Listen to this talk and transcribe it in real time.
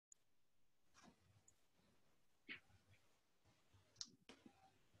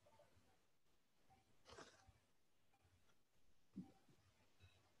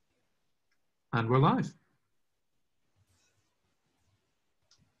And we're live.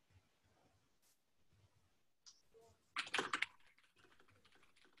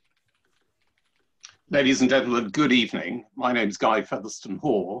 Ladies and gentlemen, good evening. My name is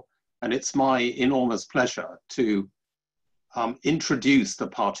Fetherstonhaugh, and it's my enormous pleasure to introduce the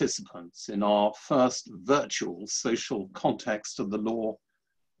participants in our first virtual social context of the law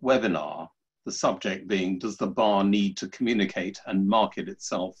webinar, the subject being, does the bar need to communicate and market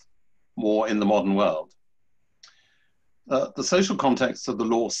itself more in the modern world? The social context of the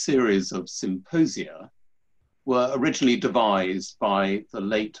law series of symposia were originally devised by the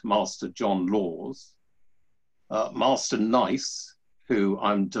late Master John Laws, Master Nice, who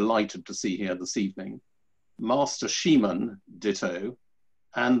I'm delighted to see here this evening, Master Sheeman, ditto,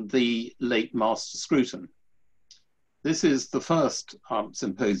 and the late Master Scruton. This is the first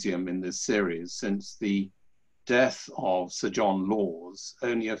symposium in this series since the death of Sir John Laws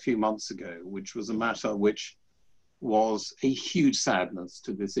only a few months ago, which was a matter which was a huge sadness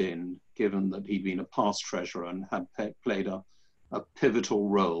to this inn, given that he'd been a past treasurer and had played a pivotal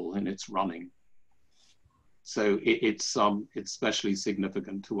role in its running. So it's especially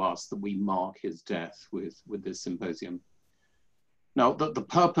significant to us that we mark his death with this symposium. Now, the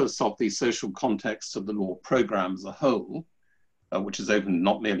purpose of the social context of the law programme as a whole, which is open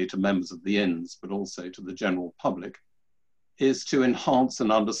not merely to members of the inns, but also to the general public, is to enhance an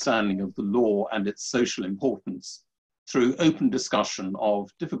understanding of the law and its social importance through open discussion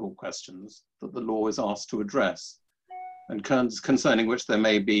of difficult questions that the law is asked to address, and concerning which there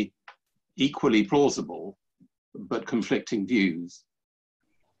may be equally plausible but conflicting views.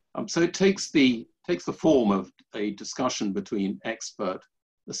 So it takes the form of a discussion between expert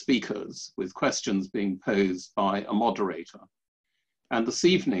speakers with questions being posed by a moderator. And this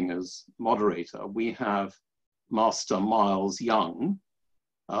evening as moderator, we have Master Miles Young,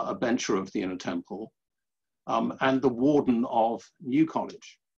 a bencher of the Inner Temple, and the Warden of New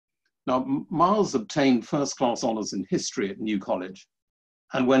College. Now, Miles obtained first-class honours in history at New College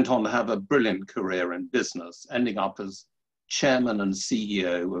and went on to have a brilliant career in business, ending up as chairman and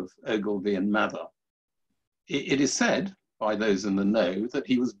CEO of Ogilvy and Mather. It is said by those in the know that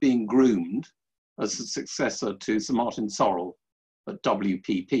he was being groomed as a successor to Sir Martin Sorrell at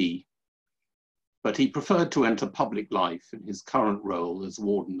WPP, but he preferred to enter public life in his current role as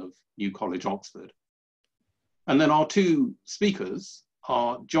Warden of New College, Oxford. And then our two speakers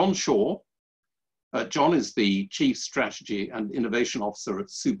are John Shaw. John is the Chief Strategy and Innovation Officer at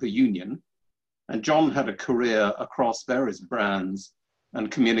Superunion, and John had a career across various brands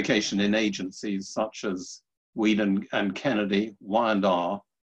and communication in agencies such as Weed and Kennedy, Y&R,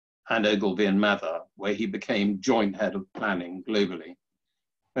 and Ogilvy and Mather, where he became joint head of planning globally.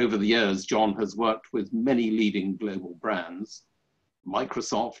 Over the years, John has worked with many leading global brands: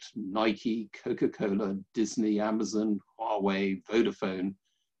 Microsoft, Nike, Coca-Cola, Disney, Amazon, Huawei, Vodafone,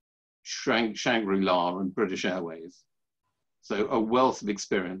 Shangri-La, and British Airways. So a wealth of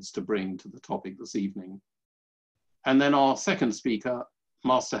experience to bring to the topic this evening. And then our second speaker,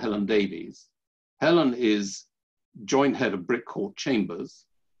 Master Helen Davies. Helen is joint head of Brick Court Chambers,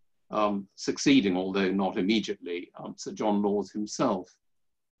 succeeding, although not immediately, Sir John Laws himself.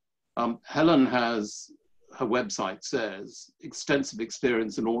 Helen has, her website says, extensive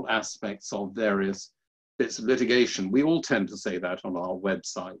experience in all aspects of various bits of litigation. We all tend to say that on our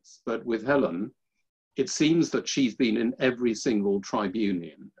websites, but with Helen, it seems that she's been in every single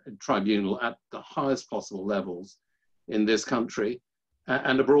tribunal at the highest possible levels in this country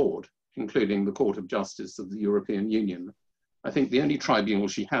and abroad, including the Court of Justice of the European Union. I think the only tribunal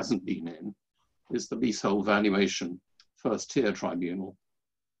she hasn't been in is the Leasehold Valuation First Tier Tribunal.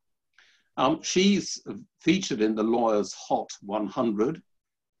 She's featured in the Lawyers Hot 100,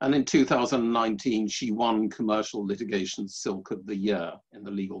 and in 2019, she won Commercial Litigation Silk of the Year in the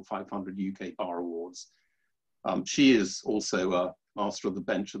Legal 500 UK Bar Awards. She is also a Master of the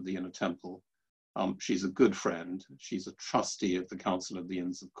Bench of the Inner Temple. She's a good friend. She's a trustee of the Council of the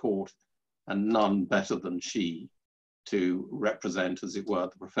Inns of Court, and none better than she to represent, as it were,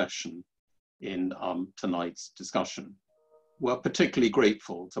 the profession in tonight's discussion. We're particularly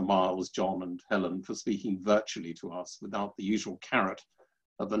grateful to Miles, John, and Helen for speaking virtually to us without the usual carrot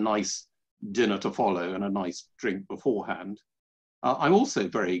of a nice dinner to follow and a nice drink beforehand. I'm also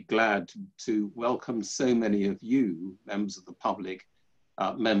very glad to welcome so many of you, members of the public,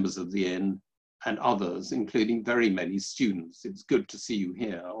 members of the Inn, and others, including very many students. It's good to see you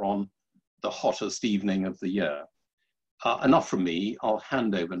here on the hottest evening of the year. Enough from me. I'll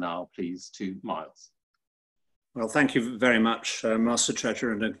hand over now, please, to Miles. Well, thank you very much, Master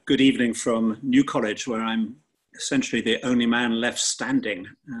Treasurer, and a good evening from New College, where I'm essentially the only man left standing,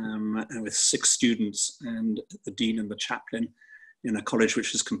 with 6 students and the dean and the chaplain in a college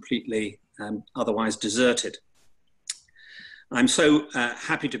which is completely otherwise deserted. I'm so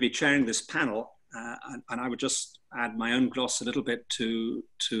happy to be chairing this panel, and I would just add my own gloss a little bit to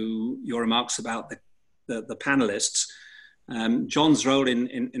your remarks about the panelists. John's role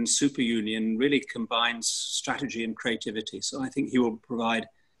in Superunion really combines strategy and creativity, so I think he will provide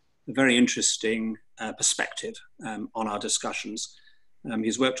a very interesting perspective on our discussions.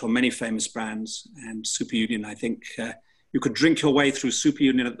 He's worked on many famous brands, and Superunion, I think you could drink your way through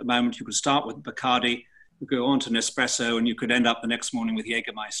Superunion at the moment. You could start with Bacardi, you go on to Nespresso, and you could end up the next morning with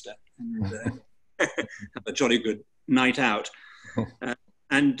Jägermeister and have a jolly good night out.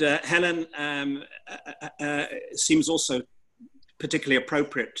 And Helen seems also particularly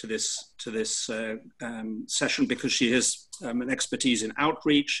appropriate to this session because she has an expertise in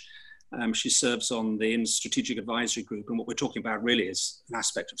outreach. She serves on the Strategic Advisory Group, and what we're talking about really is an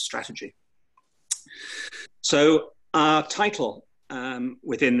aspect of strategy. So our title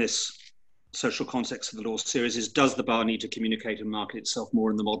within this social context of the law series is, Does the Bar Need to Communicate and Market Itself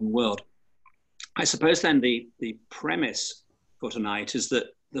More in the Modern World? I suppose then the premise for tonight is that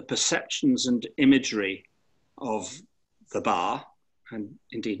the perceptions and imagery of the bar, and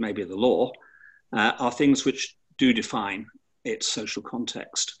indeed maybe the law, are things which do define its social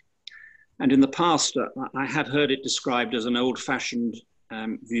context. And in the past, I have heard it described as an old-fashioned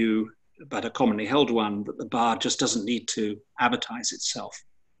view, but a commonly held one, that the bar just doesn't need to advertise itself.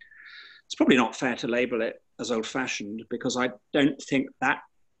 It's probably not fair to label it as old-fashioned, because I don't think that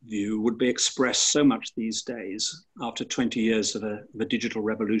view would be expressed so much these days after 20 years of a digital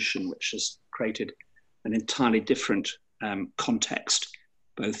revolution, which has created an entirely different context,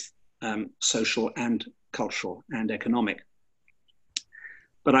 both social and cultural and economic.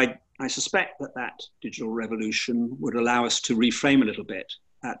 But I suspect that digital revolution would allow us to reframe a little bit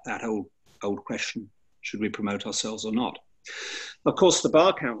that old question, should we promote ourselves or not? Of course, the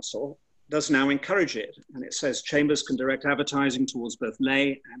Bar Council does now encourage it, and it says chambers can direct advertising towards both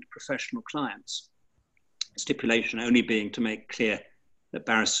lay and professional clients. Stipulation only being to make clear that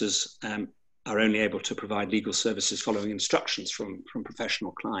barristers are only able to provide legal services following instructions from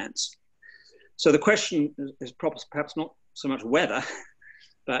professional clients. So the question is perhaps not so much whether,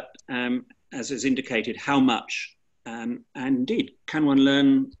 but as is indicated, how much, and indeed, can one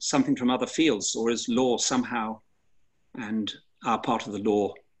learn something from other fields, or is law somehow, and our part of the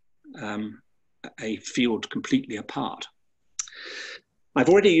law, a field completely apart? I've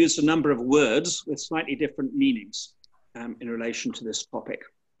already used a number of words with slightly different meanings in relation to this topic.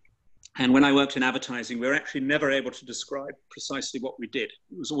 And when I worked in advertising, we were actually never able to describe precisely what we did.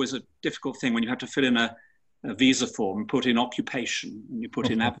 It was always a difficult thing when you had to fill in a visa form and put in occupation, and you put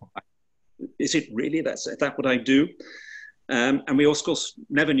in advertising. Is it really, is that what I do? And we of course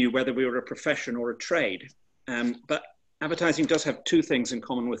never knew whether we were a profession or a trade. But advertising does have 2 things in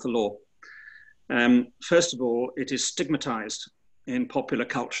common with the law. First of all, it is stigmatized in popular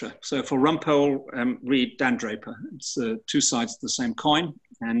culture. So for Rumpole, read Dan Draper. It's 2 sides of the same coin,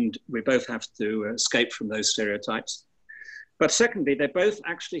 and we both have to escape from those stereotypes. But secondly, they both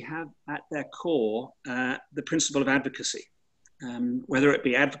actually have at their core the principle of advocacy, whether it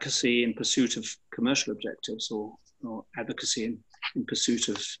be advocacy in pursuit of commercial objectives or advocacy in pursuit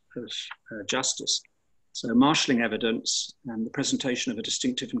of justice. So marshalling evidence and the presentation of a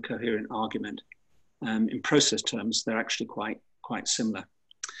distinctive and coherent argument, in process terms, they're actually quite similar.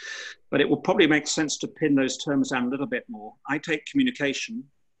 But it will probably make sense to pin those terms down a little bit more. I take communication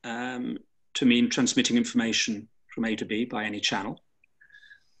to mean transmitting information from A to B by any channel.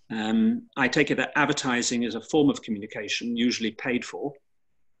 I take it that advertising is a form of communication, usually paid for,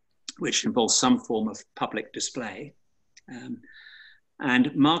 which involves some form of public display.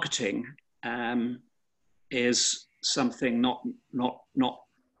 And marketing is something not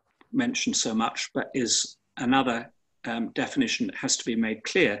mentioned so much, but is another definition that has to be made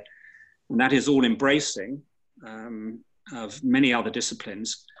clear. And that is all embracing of many other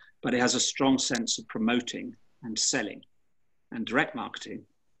disciplines, but it has a strong sense of promoting and selling. And direct marketing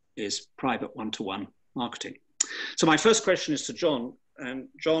is private one-to-one marketing. So my first question is to John. And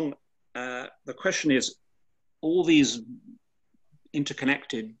John, the question is, all these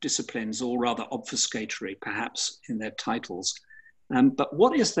interconnected disciplines, all rather obfuscatory perhaps in their titles, but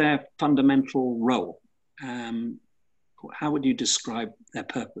what is their fundamental role? How would you describe their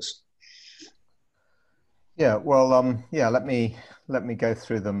purpose? Yeah, well, let me go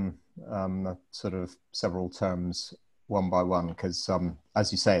through them sort of several terms one by one, because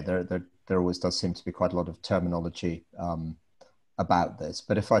as you say, there always does seem to be quite a lot of terminology about this.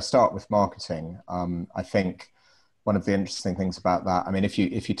 But if I start with marketing, I think one of the interesting things about that, I mean, if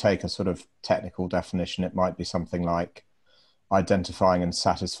you take a sort of technical definition, it might be something like identifying and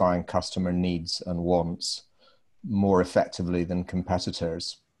satisfying customer needs and wants more effectively than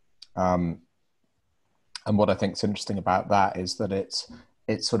competitors. And what I think is interesting about that is that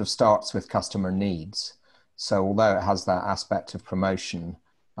it sort of starts with customer needs. So although it has that aspect of promotion,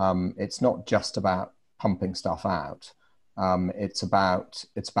 it's not just about pumping stuff out. It's about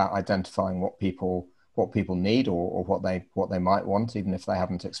identifying what people need or what they might want, even if they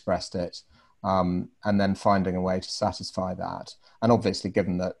haven't expressed it, and then finding a way to satisfy that. And obviously,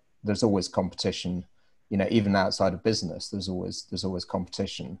 given that there's always competition, you know, even outside of business, there's always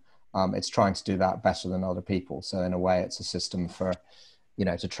competition. It's trying to do that better than other people. So in a way, it's a system for, you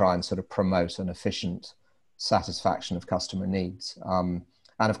know, to try and sort of promote an efficient satisfaction of customer needs.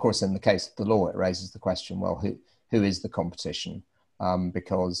 And of course, in the case of the law, it raises the question, well, who is the competition?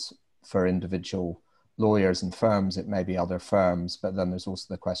 Because for individual lawyers and firms, it may be other firms, but then there's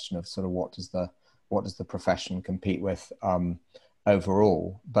also the question of sort of what does the profession compete with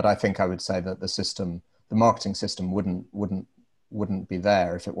overall? But I think I would say that the marketing system wouldn't be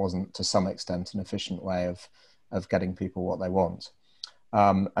there if it wasn't to some extent an efficient way of getting people what they want.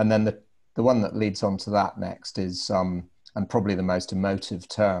 And then the one that leads on to that next is, and probably the most emotive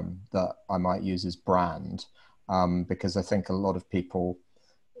term that I might use is brand, because I think a lot of people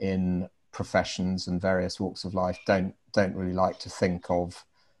in professions and various walks of life don't really like to think of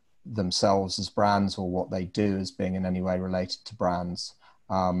themselves as brands or what they do as being in any way related to brands.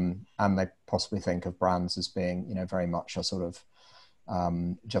 And they possibly think of brands as being, you know, very much a sort of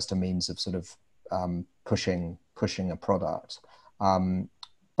just a means of sort of pushing a product.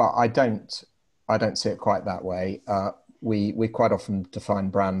 But I don't see it quite that way. We quite often define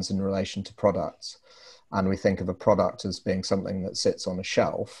brands in relation to products, and we think of a product as being something that sits on a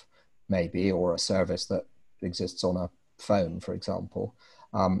shelf, maybe, or a service that exists on a phone, for example.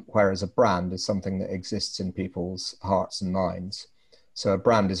 Whereas a brand is something that exists in people's hearts and minds. So a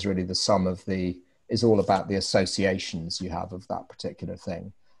brand is really the sum of is all about the associations you have of that particular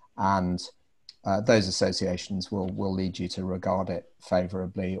thing. And those associations will lead you to regard it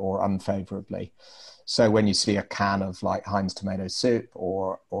favorably or unfavorably. So when you see a can of like Heinz tomato soup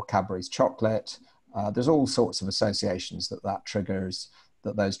or Cadbury's chocolate, there's all sorts of associations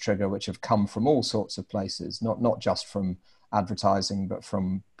those trigger, which have come from all sorts of places, not just from advertising, but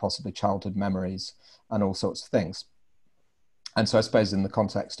from possibly childhood memories and all sorts of things. And so I suppose in the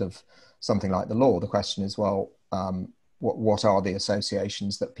context of something like the law, the question is, well, what are the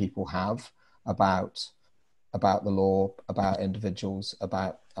associations that people have about the law, about individuals,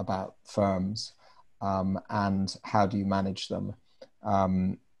 about firms, and how do you manage them?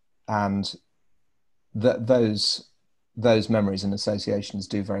 And those memories and associations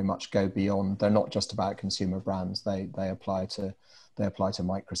do very much go beyond. They're not just about consumer brands. They apply to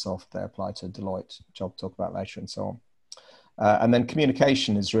Microsoft. They apply to Deloitte, which I'll talk about later, and so on. And then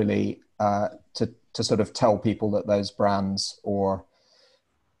communication is really to sort of tell people that those brands or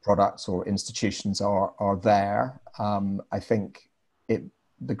products or institutions are there. I think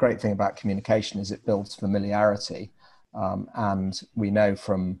the great thing about communication is it builds familiarity. And we know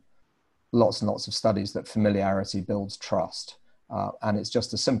from lots and lots of studies that familiarity builds trust. And it's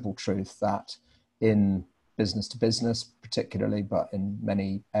just a simple truth that in business to business particularly, but in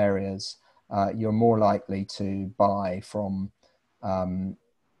many areas, you're more likely to buy from,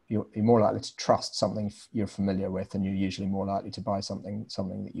 you're more likely to trust something you're familiar with, and you're usually more likely to buy something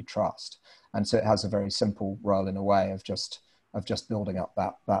that you trust. And so it has a very simple role in a way of just building up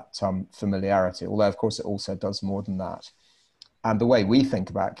that familiarity, although of course it also does more than that. And the way we think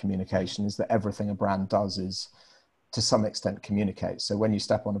about communication is that everything a brand does is to some extent communicate. So when you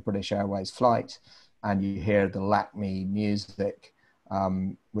step on a British Airways flight and you hear the Lakme music,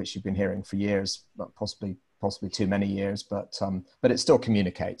 which you've been hearing for years, but possibly too many years, but it still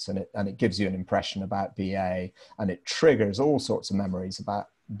communicates, and it gives you an impression about BA, and it triggers all sorts of memories about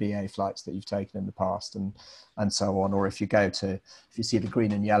BA flights that you've taken in the past, and so on. Or if you see the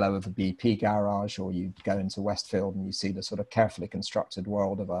green and yellow of a BP garage, or you go into Westfield and you see the sort of carefully constructed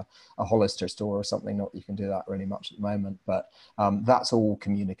world of a Hollister store or something. Not that you can do that really much at the moment, but that's all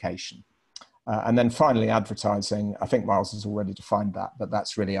communication. And then finally, advertising. I think Miles has already defined that, but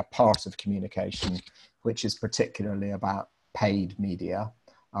that's really a part of communication, which is particularly about paid media.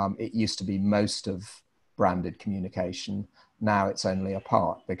 It used to be most of branded communication. Now it's only a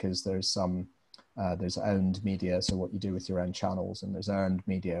part, because there's owned media, so what you do with your own channels, and there's earned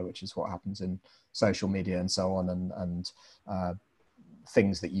media, which is what happens in social media and so on, and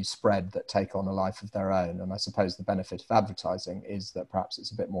things that you spread that take on a life of their own. And I suppose the benefit of advertising is that perhaps it's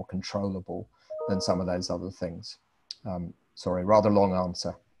a bit more controllable than some of those other things. Sorry, rather long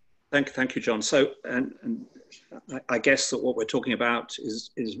answer. Thank you, John. So, and I guess that what we're talking about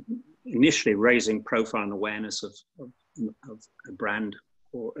is initially raising profile and awareness of a brand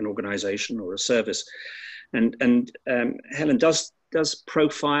or an organization or a service. And Helen, does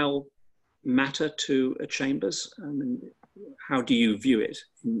profile matter to a Chambers? I mean, how do you view it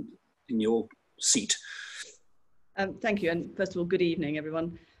in your seat? Thank you. And first of all, good evening,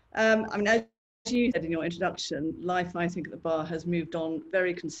 everyone. I mean, as you said in your introduction, life, I think, at the bar has moved on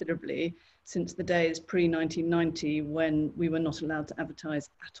very considerably since the days pre-1990 when we were not allowed to advertise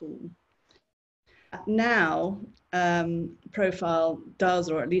at all. Now, profile does,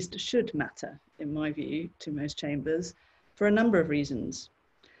 or at least should matter, in my view, to most chambers for a number of reasons.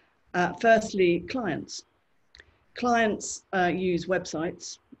 Firstly, clients. Clients use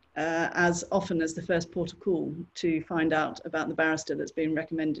websites as often as the first port of call to find out about the barrister that's been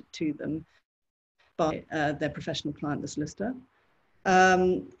recommended to them by their professional client, the solicitor,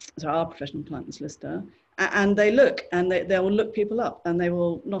 so our professional client, the solicitor, and they look and they will look people up, and they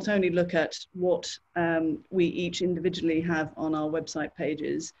will not only look at what we each individually have on our website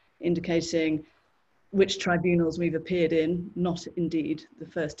pages, indicating which tribunals we've appeared in, not indeed the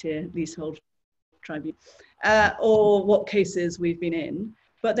first tier leasehold tribunal, or what cases we've been in,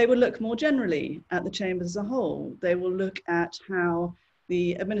 but they will look more generally at the chambers as a whole. They will look at how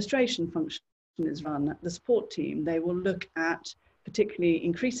the administration function is run, the support team. They will look at, particularly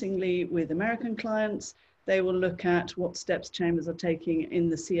increasingly with American clients, they will look at what steps chambers are taking in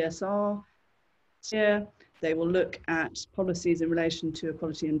the CSR sphere. They will look at policies in relation to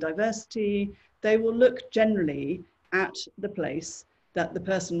equality and diversity. They will look generally at the place that the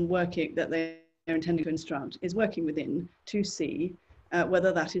person working, that they are intending to instruct, is working within, to see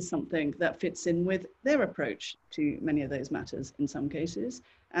whether that is something that fits in with their approach to many of those matters in some cases,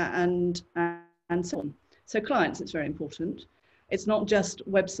 and so on. So clients, it's very important. It's not just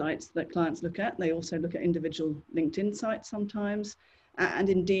websites that clients look at. They also look at individual LinkedIn sites sometimes. And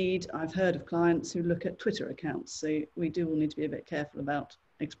indeed, I've heard of clients who look at Twitter accounts. So we do all need to be a bit careful about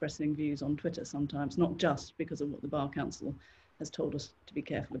expressing views on Twitter sometimes, not just because of what the Bar Council has told us to be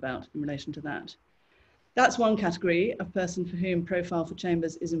careful about in relation to that. That's one category of person for whom profile for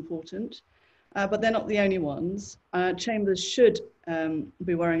chambers is important, but they're not the only ones. Chambers should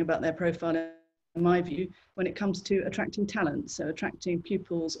be worrying about their profile, in my view, when it comes to attracting talent, so attracting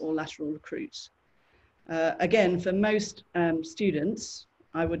pupils or lateral recruits. Again, for most students,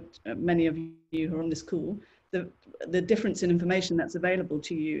 many of you who are on this call, the difference in information that's available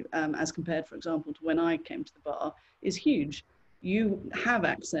to you as compared, for example, to when I came to the bar is huge. You have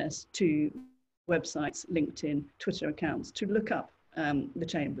access to websites, LinkedIn, Twitter accounts to look up the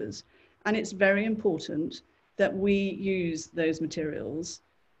chambers. And it's very important that we use those materials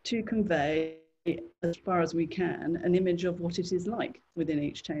to convey, as far as we can, an image of what it is like within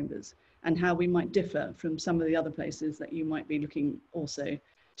each chambers and how we might differ from some of the other places that you might be looking also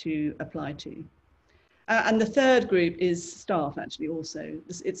to apply to. And the third group is staff, actually, also.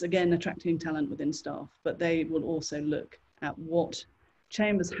 It's again attracting talent within staff, but they will also look at what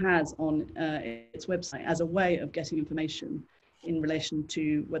Chambers has on its website as a way of getting information in relation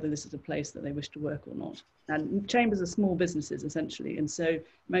to whether this is a place that they wish to work or not. And chambers are small businesses, essentially, and so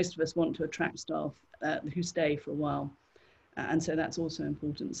most of us want to attract staff who stay for a while. And so that's also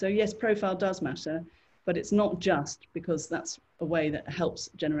important. So yes, profile does matter, but it's not just because that's a way that helps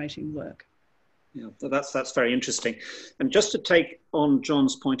generating work. Yeah, that's very interesting. And just to take on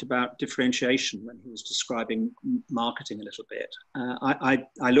John's point about differentiation when he was describing marketing a little bit,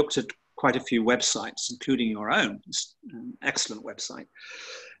 I looked at quite a few websites, including your own. It's an excellent website.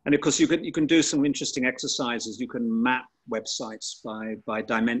 And of course, you can do some interesting exercises. You can map websites by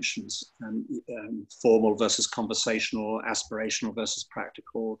dimensions, formal versus conversational, aspirational versus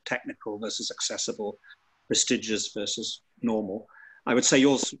practical, technical versus accessible, prestigious versus normal. I would say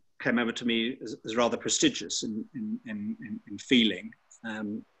yours came over to me as rather prestigious in feeling,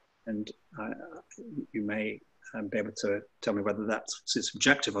 and you may be able to tell me whether that's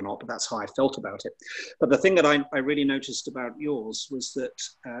subjective or not, but that's how I felt about it. But the thing that I really noticed about yours was that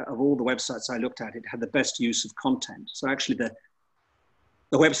of all the websites I looked at, it had the best use of content. So actually the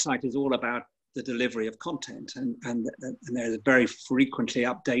website is all about the delivery of content, and there's very frequently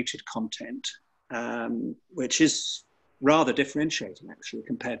updated content, which is rather differentiating, actually,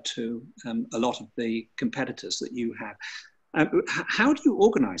 compared to a lot of the competitors that you have. How do you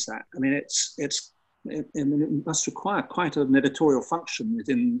organize that? I mean, it must require quite an editorial function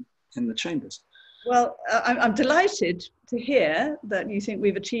within the chambers. Well, I'm delighted to hear that you think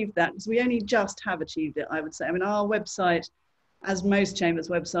we've achieved that, because we only just have achieved it, I would say. I mean, our website as most chambers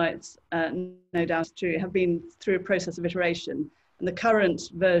websites, no doubt is true, have been through a process of iteration. And the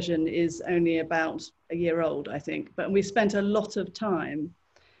current version is only about a year old, I think. But we spent a lot of time,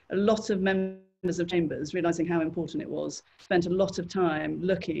 a lot of members of chambers, realizing how important it was, spent a lot of time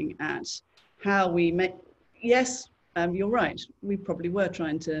looking at how we make, yes, you're right, we probably were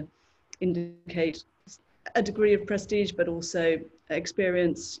trying to indicate a degree of prestige, but also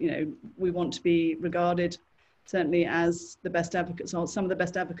experience. You know, we want to be regarded certainly as the best advocates, or some of the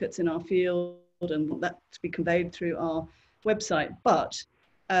best advocates in our field, and want that to be conveyed through our website. But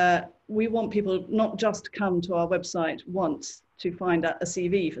we want people not just to come to our website once to find out a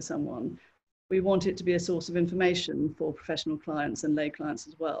CV for someone. We want it to be a source of information for professional clients and lay clients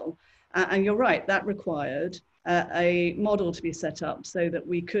as well. And you're right, that required a model to be set up so that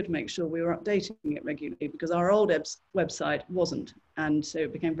we could make sure we were updating it regularly, because our old website wasn't, and so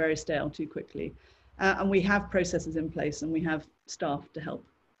it became very stale too quickly. And we have processes in place and we have staff to help,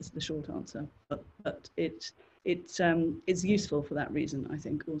 is the short answer. But it's useful for that reason, I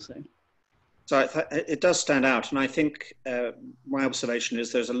think, also. So it does stand out, and I think my observation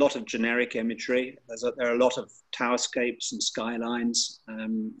is there's a lot of generic imagery. There are a lot of towerscapes and skylines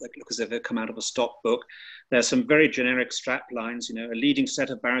that look as if they've come out of a stock book. There's some very generic strap lines, you know, a leading set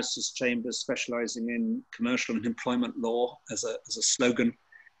of barristers' chambers specialising in commercial and employment law as a slogan.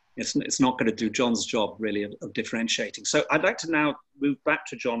 It's not going to do John's job, really, of differentiating. So I'd like to now move back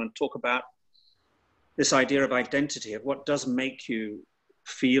to John and talk about this idea of identity, of what does make you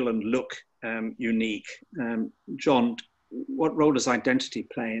feel and look unique. John, what role does identity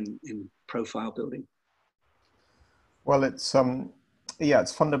play in profile building? Well, it's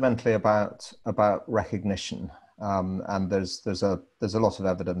it's fundamentally about recognition, and there's a lot of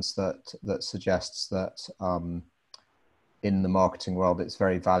evidence that suggests that in the marketing world it's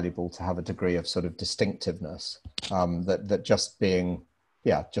very valuable to have a degree of sort of distinctiveness, that just being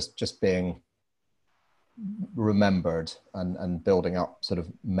remembered and building up sort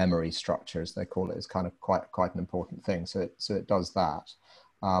of memory structures, they call it, is kind of quite an important thing. So it does that,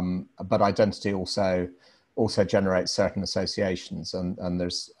 but identity also generates certain associations, and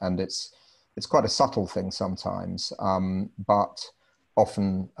it's quite a subtle thing sometimes, but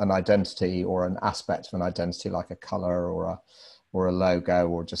often an identity or an aspect of an identity, like a color or a logo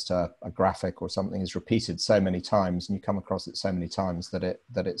or just a graphic or something, is repeated so many times, and you come across it so many times that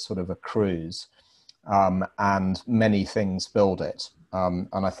it sort of accrues. And many things build it. And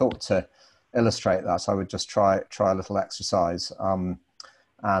I thought to illustrate that, I would just try a little exercise. And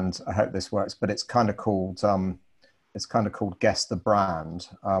I hope this works, but it's kind of called Guess the Brand,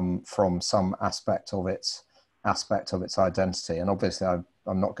 from some aspect of its identity. And obviously I'm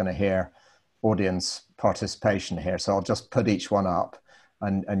not going to hear audience participation here, so I'll just put each one up,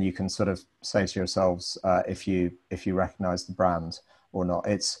 and you can sort of say to yourselves if you recognize the brand or not.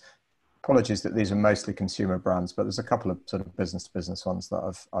 Apologies that these are mostly consumer brands, but there's a couple of sort of business to business ones that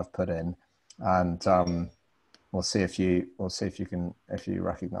I've put in, and we'll see if you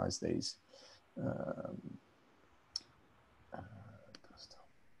recognize these.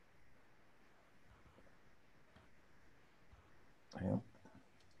 Hang on.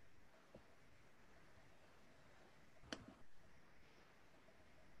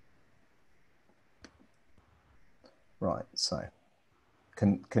 Right, so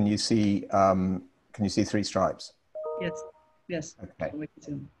can you see three stripes? Yes. Okay.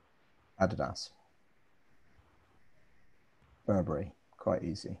 Adidas, Burberry, quite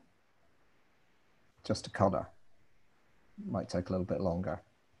easy. Just a colour, might take a little bit longer,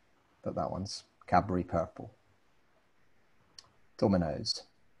 but that one's Cadbury purple. Domino's,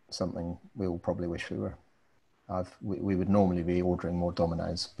 something we all probably wish we were. We would normally be ordering more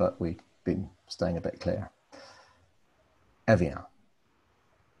Domino's, but we've been staying a bit clear. Evian,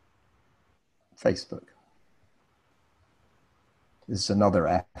 Facebook. This is another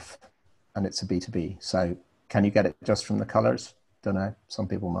F, and it's a B2B. So can you get it just from the colors? Don't know. Some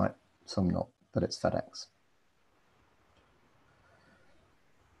people might, some not, but it's FedEx.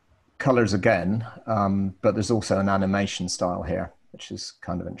 Colors again, but there's also an animation style here, which is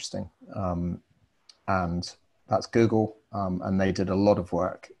kind of interesting. And that's Google, and they did a lot of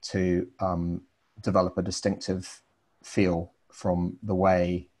work to develop a distinctive feel from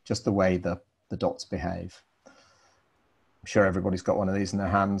just the way the dots behave. I'm sure everybody's got one of these in their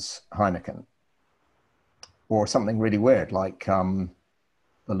hands, Heineken. Or something really weird, like the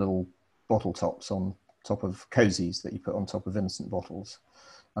little bottle tops on top of cozies that you put on top of Innocent bottles.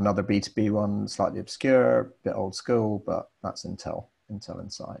 Another B2B one, slightly obscure, a bit old school, but that's Intel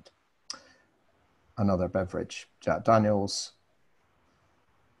inside. Another beverage, Jack Daniels,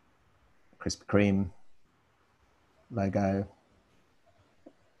 Krispy Kreme logo,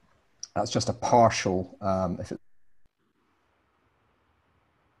 that's just a partial, if it's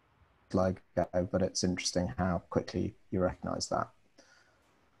logo, but it's interesting how quickly you recognize that.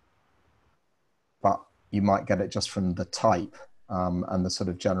 But you might get it just from the type and the sort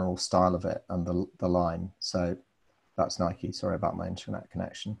of general style of it and the line. So that's Nike. Sorry about my internet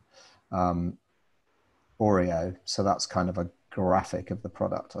connection. Oreo. So that's kind of a graphic of the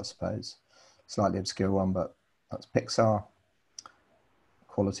product, I suppose. Slightly obscure one, but that's Pixar.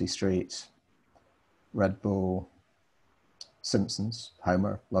 Quality Street. Red Bull. Simpsons.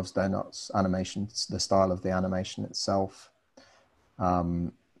 Homer loves donuts. Animation. The style of the animation itself.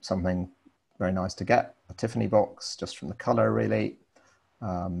 Something very nice to get. A Tiffany box, just from the color, really.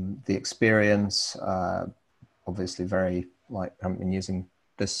 The experience, obviously very, like, I haven't been using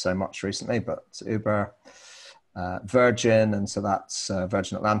this so much recently, but it's Uber. Virgin, and so that's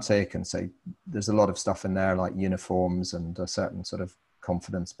Virgin Atlantic, and so there's a lot of stuff in there, like uniforms and a certain sort of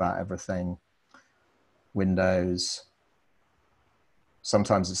confidence about everything. Windows.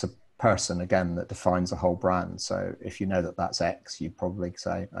 Sometimes it's a person, again, that defines a whole brand. So if you know that that's X, you probably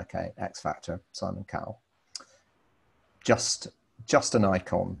say, okay, X Factor, Simon Cowell. Just an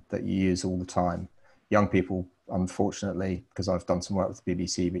icon that you use all the time. Young people, unfortunately, because I've done some work with the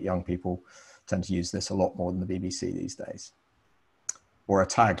BBC, but young people tend to use this a lot more than the BBC these days. Or a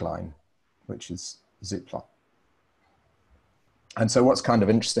tagline, which is Zoopla. And so what's kind of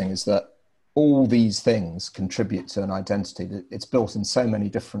interesting is that all these things contribute to an identity. It's built in so many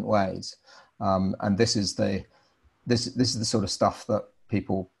different ways. And this is the sort of stuff that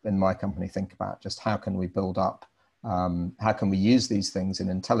people in my company think about. Just how can we build up, how can we use these things in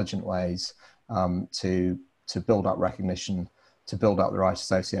intelligent ways to build up recognition, to build up the right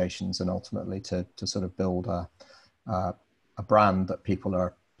associations, and ultimately to sort of build a brand that people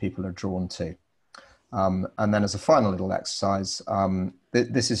are drawn to. And then as a final little exercise,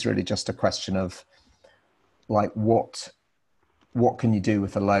 this is really just a question of, like, what can you do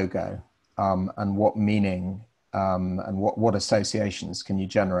with a logo, and what meaning and what associations can you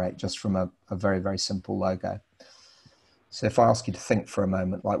generate just from a very, very simple logo. So if I ask you to think for a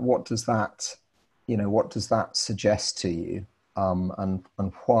moment, like, what does that suggest to you, and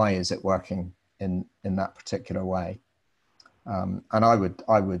why is it working in that particular way? And I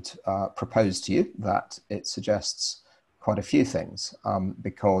would propose to you that it suggests quite a few things,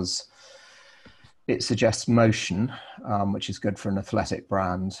 because it suggests motion, which is good for an athletic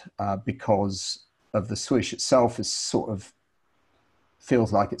brand, because of the swoosh itself is sort of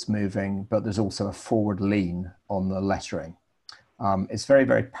feels like it's moving, but there's also a forward lean on the lettering. It's very,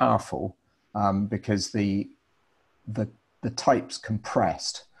 very powerful, because the type's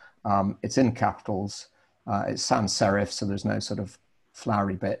compressed. It's in capitals. It's sans serif, so there's no sort of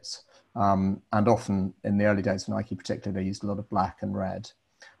flowery bits. And often in the early days of Nike particularly, they used a lot of black and red.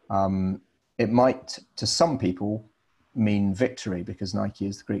 It might, to some people, mean victory, because Nike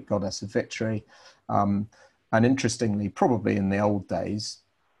is the Greek goddess of victory. And interestingly, probably in the old days,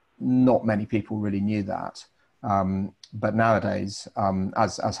 not many people really knew that. But nowadays,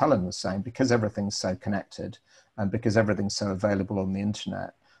 as Helen was saying, because everything's so connected and because everything's so available on the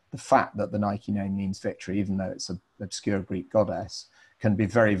internet, the fact that the Nike name means victory, even though it's an obscure Greek goddess, can be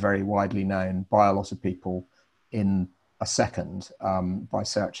very, very widely known by a lot of people in a second, by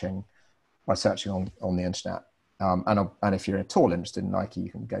searching on the internet. And if you're at all interested in Nike, you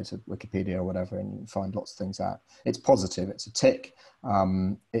can go to Wikipedia or whatever, and you can find lots of things out. It's positive, it's a tick.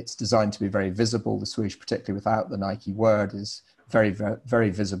 It's designed to be very visible. The swoosh, particularly without the Nike word, is very, very, very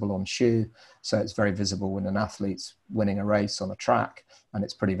visible on shoe. So it's very visible when an athlete's winning a race on a track, and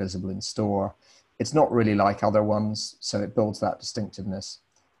it's pretty visible in store. It's not really like other ones, so it builds that distinctiveness.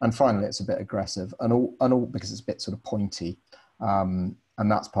 And finally, it's a bit aggressive, and all because it's a bit sort of pointy, and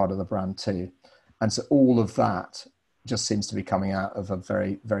that's part of the brand too. And so all of that just seems to be coming out of a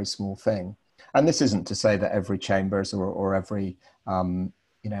very, very small thing. And this isn't to say that every chambers or every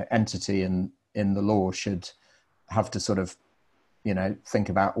entity in the law should have to sort of think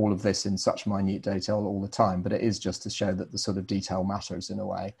about all of this in such minute detail all the time, but it is just to show that the sort of detail matters in a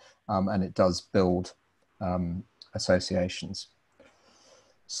way, and it does build associations.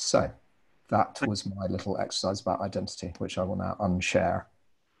 So that was my little exercise about identity, which I will now unshare.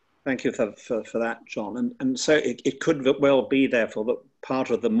 Thank you for that, John. And so it could well be, therefore, that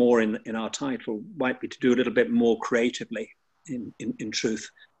part of the more in our title might be to do a little bit more creatively, in truth,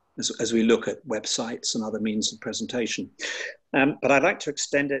 as we look at websites and other means of presentation. But I'd like to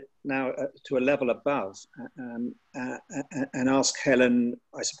extend it now to a level above and ask Helen,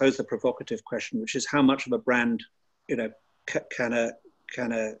 I suppose, the provocative question, which is how much of a brand, can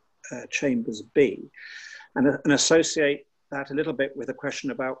a Chambers be, and associate that a little bit with a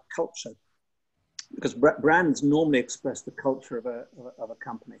question about culture, because brands normally express the culture of a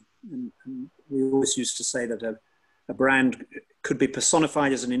company. And we always used to say that a brand could be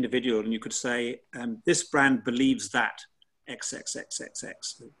personified as an individual, and you could say, this brand believes that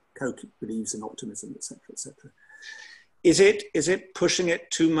XXXXX. Coke believes in optimism, etc., etc. Is it pushing it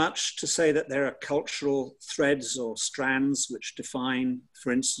too much to say that there are cultural threads or strands which define,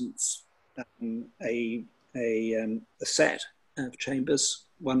 for instance, a set of chambers,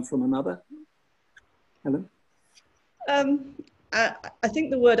 one from another? Helen? I think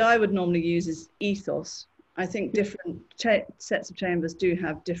the word I would normally use is ethos. I think different sets of chambers do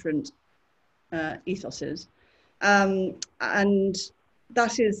have different ethoses. And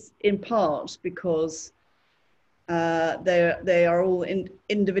that is in part because they are all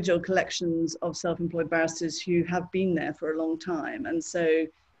individual collections of self-employed barristers who have been there for a long time. And so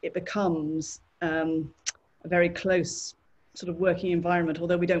it becomes a very close sort of working environment,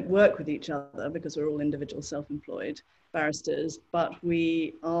 although we don't work with each other because we're all individual self-employed barristers, but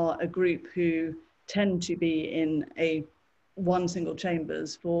we are a group who tend to be in one single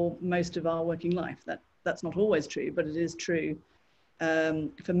chambers for most of our working life. That's not always true, but it is true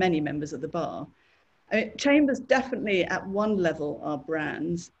for many members of the bar. I mean, chambers definitely at one level are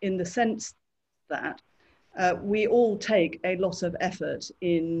brands in the sense that we all take a lot of effort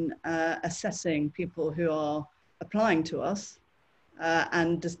in assessing people who are applying to us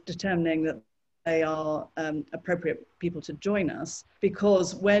and determining that they are appropriate people to join us,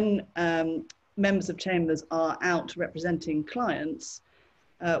 because when members of chambers are out representing clients,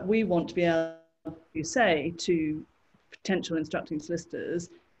 we want to be able to say to potential instructing solicitors,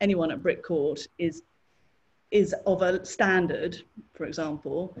 anyone at Brick Court is of a standard, for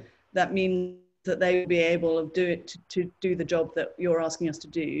example, that means that they will be able to do the job that you're asking us to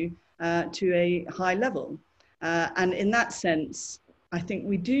do to a high level. And in that sense, I think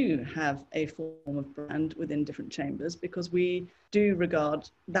we do have a form of brand within different chambers, because we do regard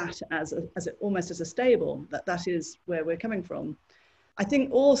that as almost as a stable, that is where we're coming from. I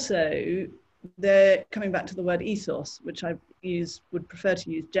think also, coming back to the word ethos, which I would prefer to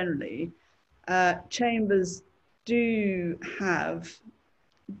use generally, chambers do have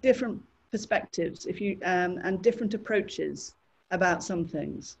different perspectives and different approaches about some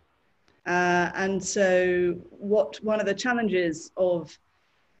things. And so one of the challenges of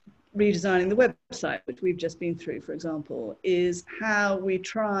redesigning the website, which we've just been through, for example, is how we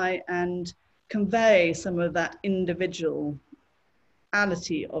try and convey some of that individuality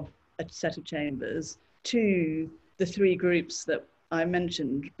of a set of chambers to the three groups that I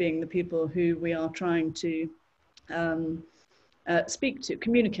mentioned, being the people who we are trying to speak to,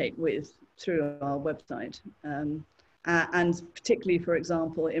 communicate with through our website. And particularly, for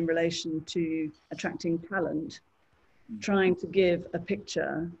example, in relation to attracting talent, trying to give a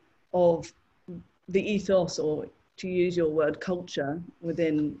picture of the ethos, or to use your word, culture,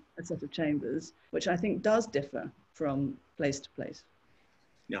 within a set of chambers, which I think does differ from place to place.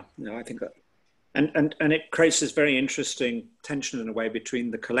 Yeah, no, I think that, and it creates this very interesting tension in a way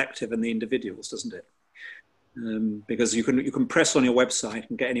between the collective and the individuals, doesn't it? Because you can press on your website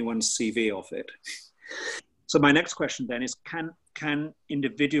and get anyone's CV off it. So my next question then is, can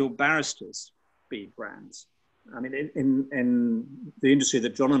individual barristers be brands? I mean, in the industry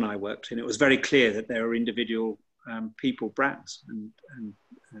that John and I worked in, it was very clear that there are individual people brands, and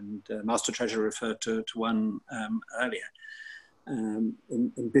Master Treasurer referred to one earlier.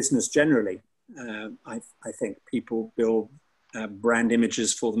 In business generally, I think people build brand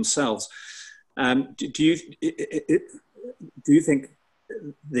images for themselves. Do you think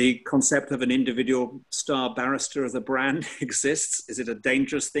the concept of an individual star barrister as a brand exists? Is it a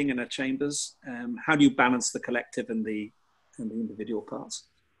dangerous thing in a chambers? How do you balance the collective and the individual parts?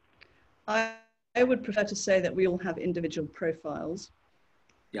 I would prefer to say that we all have individual profiles.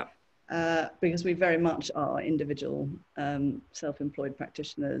 Yeah. Because we very much are individual self-employed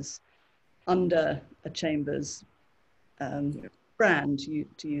practitioners under a chambers brand,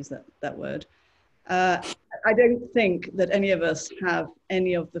 to use that word. I don't think that any of us have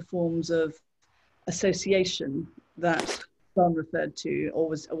any of the forms of association that John referred to, or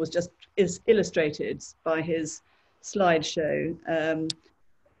was is illustrated by his slideshow.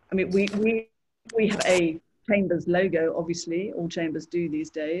 I mean, we have a chambers logo, obviously, all chambers do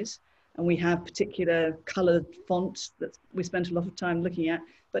these days, and we have particular coloured fonts that we spent a lot of time looking at,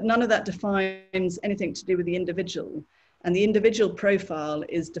 but none of that defines anything to do with the individual. And the individual profile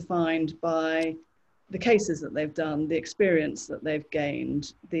is defined by the cases that they've done, the experience that they've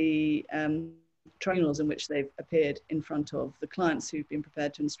gained, the tribunals in which they've appeared in front of, the clients who've been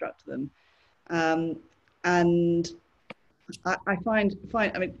prepared to instruct them. And I find,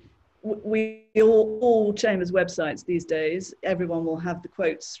 I mean, we all chambers websites these days, everyone will have the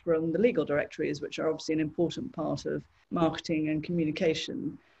quotes from the legal directories, which are obviously an important part of marketing and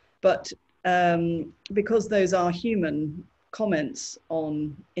communication. But because those are human comments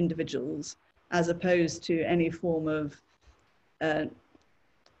on individuals, as opposed to any form of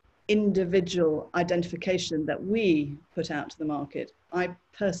individual identification that we put out to the market, I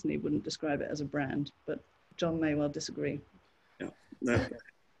personally wouldn't describe it as a brand, but John may well disagree. Yeah. No.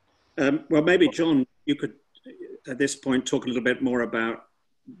 Well, maybe John, you could at this point talk a little bit more about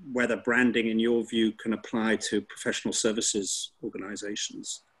whether branding, in your view, can apply to professional services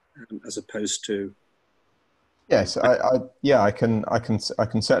organisations as opposed to. Yes, I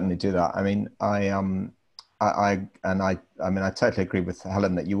can certainly do that. I mean, I totally agree with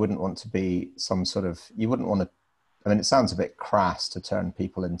Helen that you wouldn't want to be some sort of, you wouldn't want to, I mean, it sounds a bit crass to turn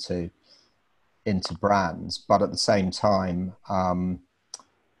people into brands, but at the same time,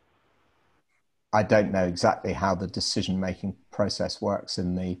 I don't know exactly how the decision-making process works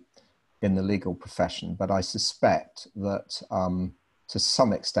in the legal profession, but I suspect that to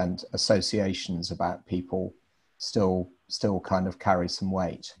some extent, associations about people still kind of carry some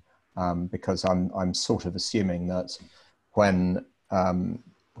weight, because I'm sort of assuming that when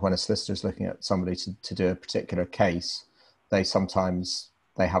a solicitor is looking at somebody to do a particular case, they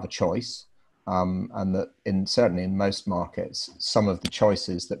have a choice, and that certainly in most markets, some of the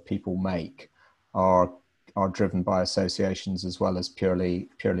choices that people make are driven by associations as well as purely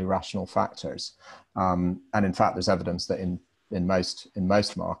rational factors. And in fact, there's evidence that in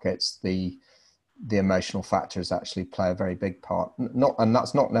most markets, the emotional factors actually play a very big part. And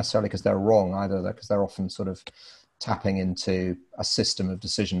that's not necessarily because they're wrong either, because they're often sort of tapping into a system of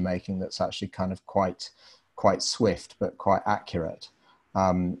decision making that's actually kind of quite swift but quite accurate.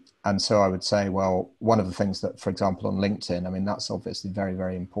 And so I would say, well, one of the things that, for example, on LinkedIn, I mean, that's obviously very,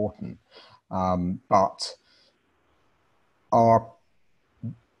 very important. But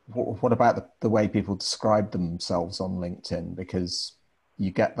what about the way people describe themselves on LinkedIn? Because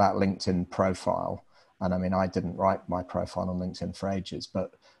you get that LinkedIn profile, and I mean, I didn't write my profile on LinkedIn for ages,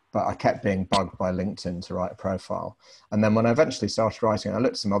 but I kept being bugged by LinkedIn to write a profile. And then when I eventually started writing, I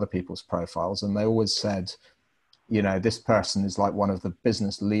looked at some other people's profiles, and they always said, you know, this person is like one of the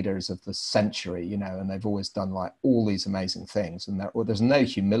business leaders of the century, you know, and they've always done like all these amazing things, and there's no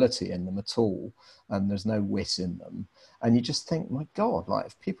humility in them at all, and there's no wit in them. And you just think, my God, like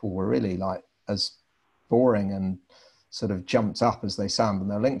if people were really like as boring and sort of jumped up as they sound on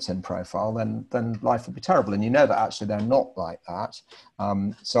their LinkedIn profile, then life would be terrible. And you know that actually they're not like that.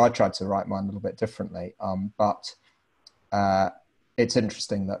 So I tried to write mine a little bit differently, but it's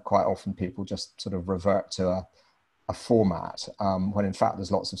interesting that quite often people just sort of revert to a format, when in fact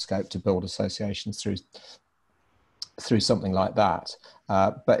there's lots of scope to build associations through something like that.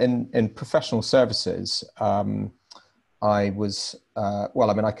 But in professional services, I was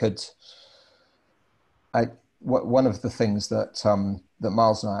one of the things that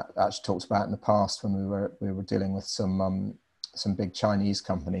Miles and I actually talked about in the past when we were dealing with some big Chinese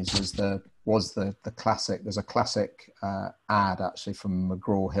companies was the classic. There's a classic ad actually from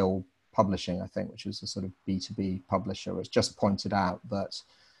McGraw-Hill Publishing, I think, which was a sort of B2B publisher, which just pointed out that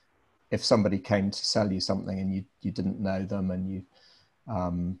if somebody came to sell you something and you didn't know them, and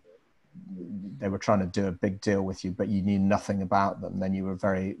they were trying to do a big deal with you, but you knew nothing about them, then you were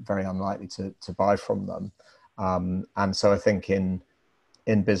very, very unlikely to buy from them. And so I think in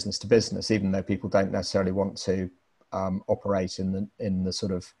business to business, even though people don't necessarily want to operate in the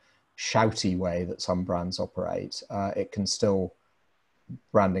sort of shouty way that some brands operate,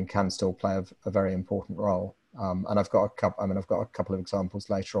 branding can still play a very important role. And I've got a couple of examples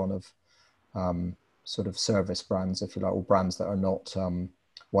later on of sort of service brands, if you like, or brands that are not,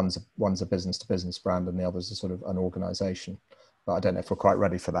 one's a business to business brand and the other's a sort of an organization. But I don't know if we're quite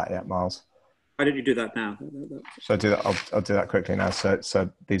ready for that yet, Miles. Why don't you do that now? So I'll do that quickly now. So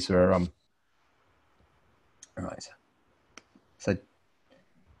these are right. So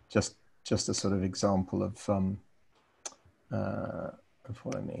just a sort of example of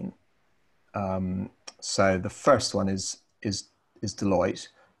what I mean. So the first one is Deloitte,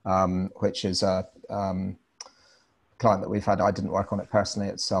 which is a client that we've had. I didn't work on it personally.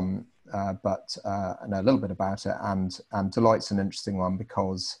 It's but I know a little bit about it. And Deloitte's an interesting one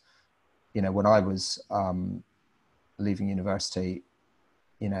because, you know, when I was leaving university,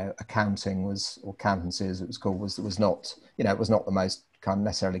 you know, accounting was, or accountancy as it was called, was not, you know, it was not the most kind of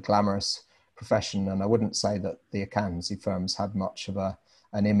necessarily glamorous profession. And I wouldn't say that the accountancy firms had much of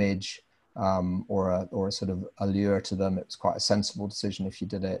an image or a sort of allure to them. It was quite a sensible decision if you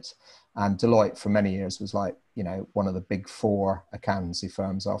did it. And Deloitte for many years was like, you know, one of the big four accountancy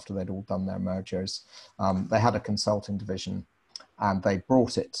firms after they'd all done their mergers. They had a consulting division, and they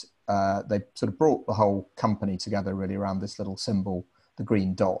brought it, they sort of brought the whole company together really around this little symbol, the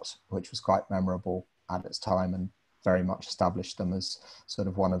green dot, which was quite memorable at its time and very much established them as sort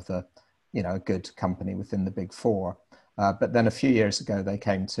of one of the, you know, a good company within the big four. But then a few years ago, they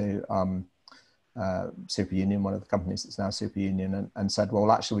came to Superunion, one of the companies that's now Superunion, and said,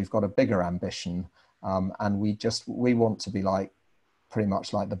 well, actually, we've got a bigger ambition, and we want to be like pretty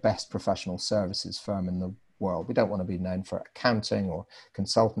much like the best professional services firm in the world. We don't want to be known for accounting or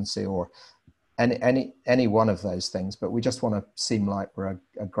consultancy or any one of those things, but we just want to seem like we're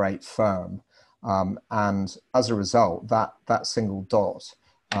a great firm. And as a result, that single dot,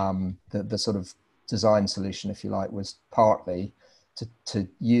 the sort of design solution, if you like, was partly to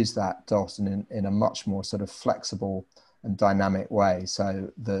use that dot in a much more sort of flexible and dynamic way.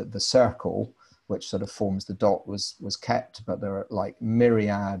 So the circle, which sort of forms the dot, was kept, but there are like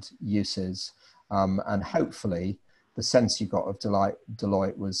myriad uses. And hopefully the sense you got of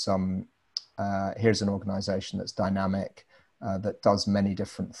Deloitte was here's an organization that's dynamic, that does many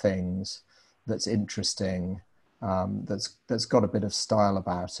different things, that's interesting, that's got a bit of style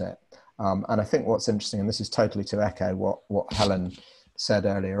about it. And I think what's interesting, and this is totally to echo what Helen said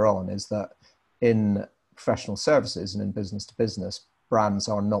earlier on, is that in professional services and in business to business, brands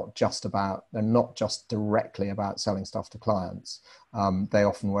are they're not just directly about selling stuff to clients. They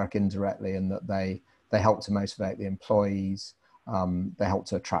often work indirectly in that they help to motivate the employees, they help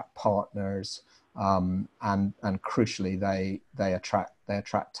to attract partners, and crucially, they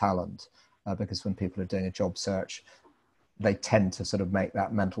attract talent, because when people are doing a job search, they tend to sort of make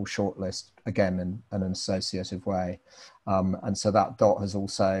that mental shortlist again in an associative way. And so that dot has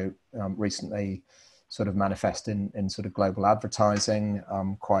also recently sort of manifest in sort of global advertising,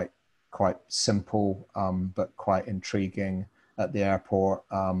 quite simple, but quite intriguing at the airport,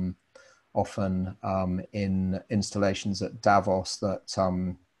 often in installations at Davies that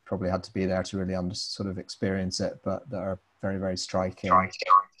probably had to be there to really sort of experience it, but that are very, very striking.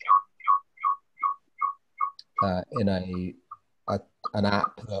 In an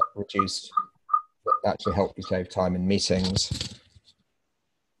app that actually helped you save time in meetings.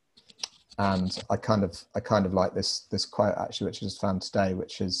 And I kind of like this quote actually, which I just found today,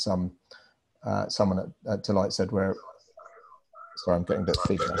 which is someone at Deloitte said, sorry, I'm getting a bit of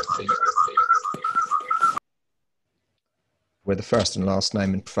feedback. We're the first and last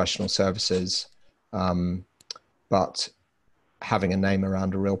name in professional services, but having a name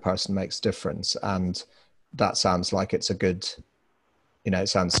around a real person makes a difference. And that sounds like it's a good, you know, it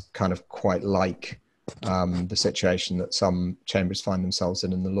sounds kind of quite like the situation that some chambers find themselves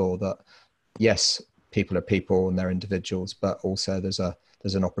in the law, that yes, people are people and they're individuals, but also there's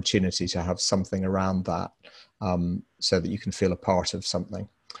an opportunity to have something around that, so that you can feel a part of something.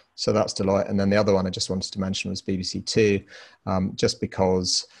 So that's Deloitte. And then the other one I just wanted to mention was BBC Two, just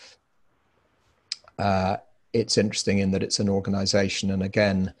because it's interesting in that it's an organization. And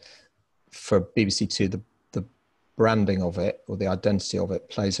again, for BBC Two, the branding of it, or the identity of it,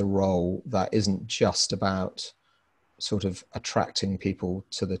 plays a role that isn't just about sort of attracting people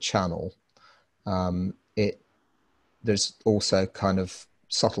to the channel. There's also kind of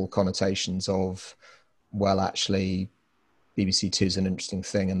subtle connotations of, well, actually BBC Two is an interesting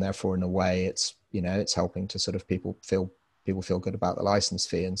thing, and therefore in a way it's, you know, it's helping to sort of people feel good about the license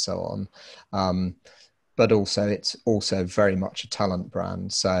fee and so on. But also it's also very much a talent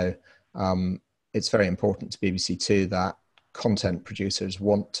brand. So it's very important to BBC Two that content producers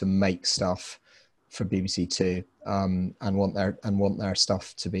want to make stuff for BBC Two, and want their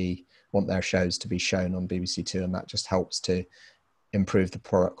stuff to be, want their shows to be shown on BBC Two, and that just helps to improve the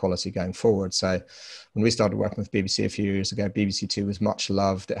product quality going forward. So when we started working with BBC a few years ago, BBC Two was much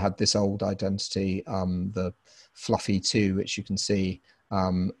loved. It had this old identity, the fluffy two, which you can see,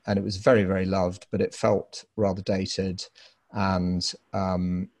 and it was very, very loved, but it felt rather dated, and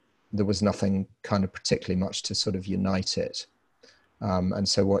there was nothing kind of particularly much to sort of unite it. And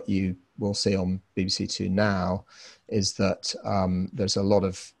so what you will see on BBC Two now is that there's a lot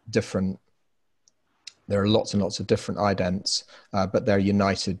of different, there are lots and lots of different idents, but they're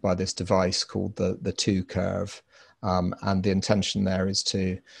united by this device called the two curve. And the intention there is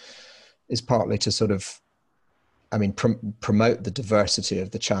partly to sort of, I mean, promote the diversity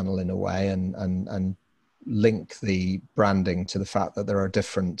of the channel in a way, and link the branding to the fact that there are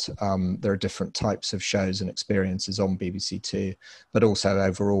different types of shows and experiences on BBC Two, but also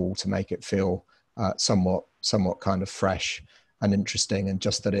overall to make it feel somewhat kind of fresh and interesting, and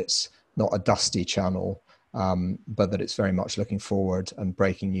just that it's not a dusty channel, but that it's very much looking forward and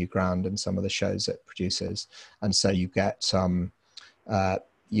breaking new ground in some of the shows it produces. And so you get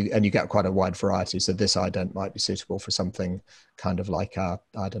you get quite a wide variety. So this ident might be suitable for something kind of like I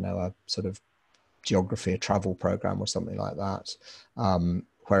don't know, a sort of geography, a travel program or something like that.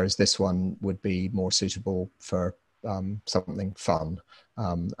 Whereas this one would be more suitable for something fun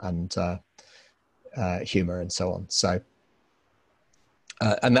and humor and so on. So,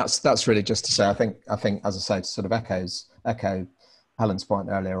 and that's really just to say, I think as I say, to sort of echo Helen's point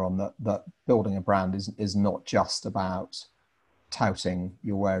earlier on, that building a brand is not just about touting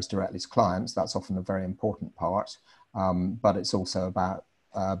your wares directly to clients. That's often a very important part, but it's also about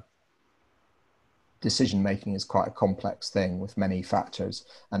decision making is quite a complex thing with many factors,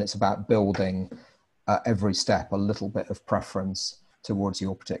 and it's about building every step a little bit of preference towards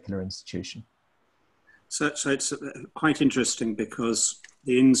your particular institution. So it's quite interesting because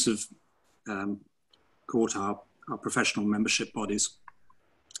the Inns have caught our professional membership bodies,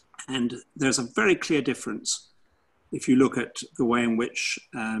 and there's a very clear difference if you look at the way in which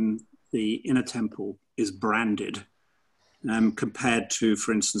the Inner Temple is branded compared to,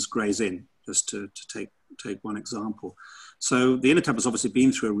 for instance, Gray's Inn, just to take one example. So the Inner Temple has obviously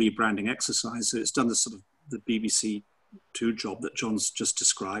been through a rebranding exercise. So it's done the sort of the BBC Two job that John's just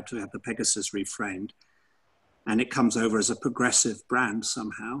described. We have the Pegasus reframed, and it comes over as a progressive brand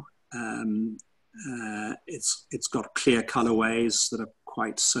somehow. It's got clear colorways that are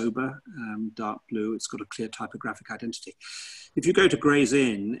quite sober, dark blue. It's got a clear typographic identity. If you go to Gray's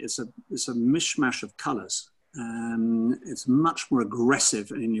Inn, it's a mishmash of colors. It's much more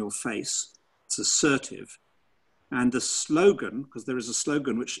aggressive in your face. It's assertive. And the slogan, because there is a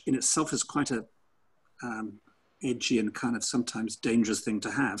slogan which in itself is quite a edgy and kind of sometimes dangerous thing to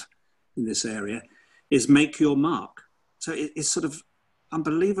have in this area, is make your mark. So it's sort of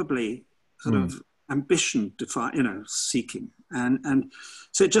unbelievably sort of ambition seeking. And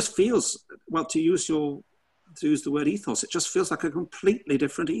so it just feels, well, to use the word ethos, it just feels like a completely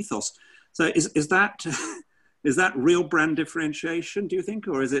different ethos. So is that is that real brand differentiation, do you think,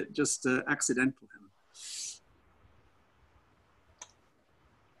 or is it just accidental?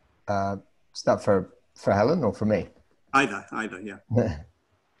 Is that for Helen or for me? Either, yeah.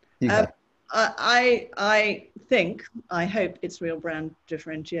 I hope it's real brand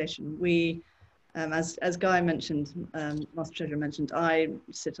differentiation. We, as Guy mentioned, Master Treasurer mentioned, I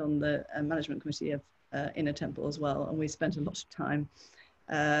sit on the management committee of Inner Temple as well, and we spent a lot of time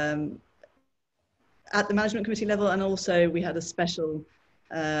at the management committee level, and also we had a special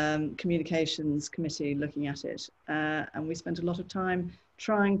communications committee looking at it, and we spent a lot of time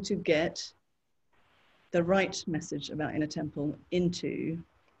trying to get the right message about Inner Temple into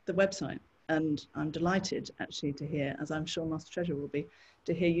the website. And I'm delighted actually to hear, as I'm sure Master Treasurer will be,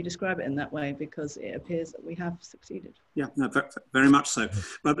 to hear you describe it in that way, because it appears that we have succeeded. Yeah, no, very much so.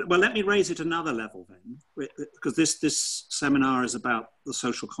 Well, let me raise it another level then, because this seminar is about the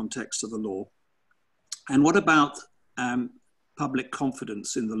social context of the law. And what about public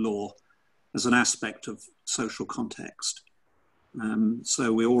confidence in the law as an aspect of social context?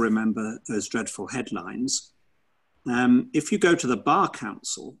 So we all remember those dreadful headlines. If you go to the Bar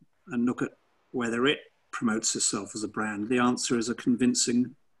Council and look at whether it promotes itself as a brand, the answer is a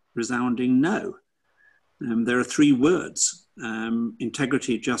convincing, resounding no. There are three words: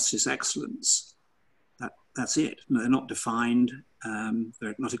 integrity, justice, excellence. That's it. No, they're not defined.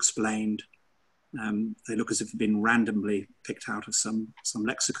 They're not explained. They look as if they've been randomly picked out of some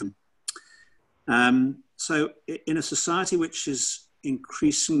lexicon. So in a society which is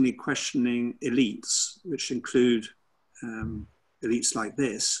increasingly questioning elites, which include elites like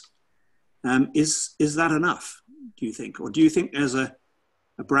this, is that enough, do you think? Or do you think there's a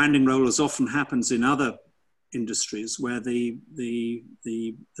branding role, as often happens in other industries, where the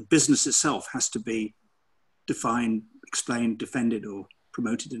business itself has to be defined, explained, defended, or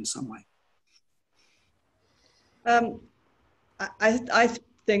promoted in some way? I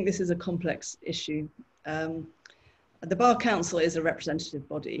think this is a complex issue. The Bar Council is a representative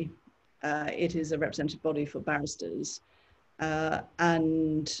body. It is a representative body for barristers,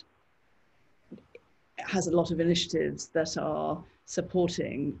 and it has a lot of initiatives that are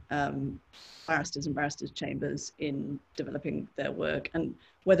supporting barristers and barristers' chambers in developing their work. And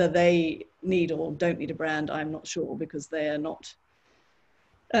whether they need or don't need a brand, I'm not sure, because they are not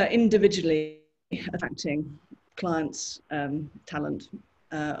individually attracting clients' talent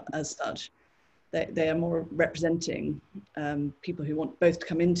as such. They are more representing people who want both to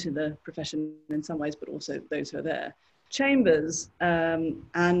come into the profession in some ways, but also those who are there. Chambers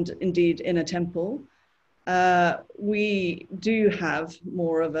and indeed Inner Temple, we do have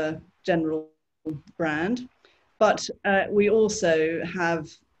more of a general brand. But we also have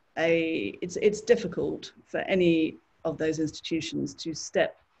it's difficult for any of those institutions to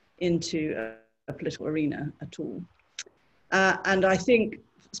step into a political arena at all. And I think,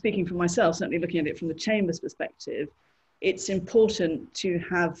 speaking for myself, certainly looking at it from the Chamber's perspective, it's important to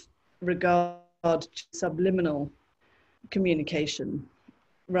have regard to subliminal communication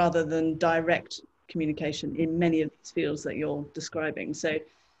rather than direct communication in many of these fields that you're describing. So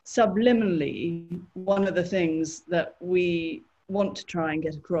subliminally, one of the things that we want to try and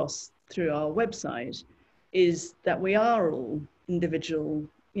get across through our website is that we are all individual,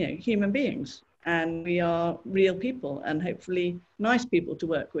 human beings, and we are real people and hopefully nice people to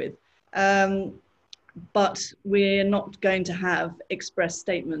work with. But we're not going to have express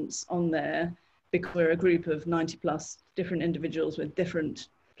statements on there because we're a group of 90 plus different individuals with different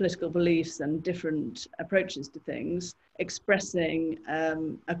political beliefs and different approaches to things, expressing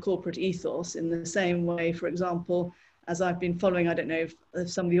a corporate ethos in the same way, for example, as I've been following, I don't know if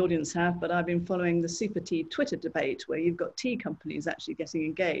some of the audience have, but I've been following the Super Tea Twitter debate where you've got tea companies actually getting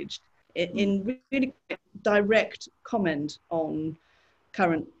engaged in really direct comment on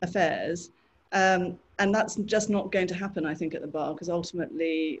current affairs. And that's just not going to happen, I think, at the bar, because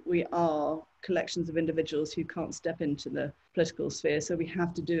ultimately we are collections of individuals who can't step into the political sphere. So we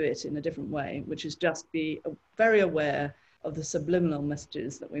have to do it in a different way, which is just be very aware of the subliminal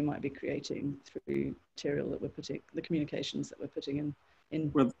messages that we might be creating through material that we're putting, the communications that we're putting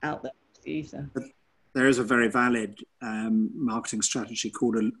out there to the ether. There is a very valid marketing strategy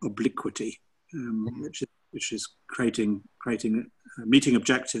called obliquity, which is meeting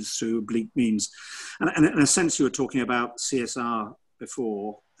objectives through oblique means. And in a sense, you were talking about CSR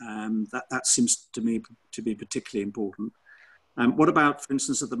before. That seems to me to be particularly important. What about, for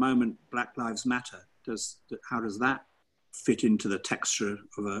instance, at the moment, Black Lives Matter? How does that fit into the texture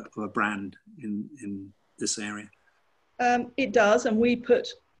of a brand in this area? It does, and we put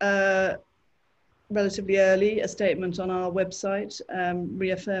relatively early a statement on our website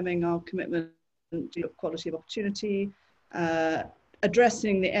reaffirming our commitment to equality of opportunity,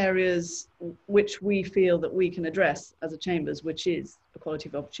 addressing the areas which we feel that we can address as a Chambers, which is equality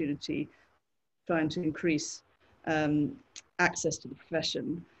of opportunity, trying to increase access to the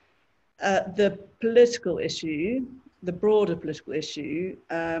profession. The political issue, the broader political issue,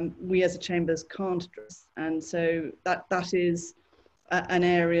 we as a Chambers can't address. And so that is an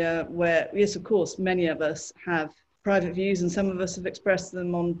area where, yes, of course, many of us have private views and some of us have expressed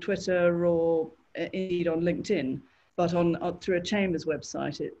them on Twitter or indeed on LinkedIn, but through a Chambers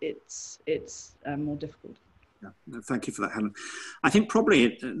website, it's more difficult. Yeah, no, thank you for that, Helen. I think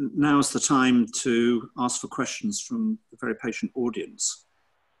probably now's the time to ask for questions from the very patient audience.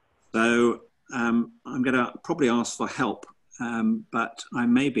 So I'm going to probably ask for help, but I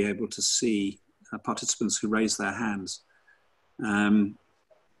may be able to see participants who raise their hands. Would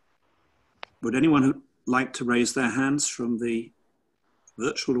anyone like to raise their hands from the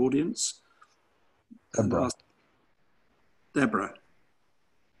virtual audience? Deborah.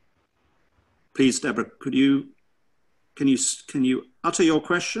 Please, Deborah, can you utter your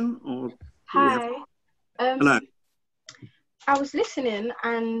question? Or hi. Hello. I was listening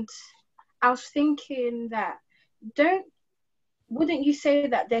and I was thinking that wouldn't you say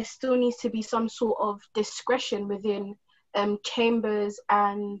that there still needs to be some sort of discretion within Chambers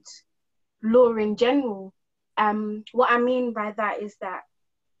and law in general? What I mean by that is that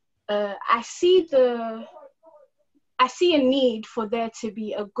I see a need for there to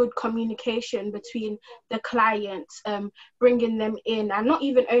be a good communication between the clients, bringing them in, and not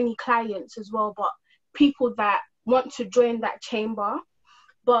even only clients as well, but people that want to join that chamber.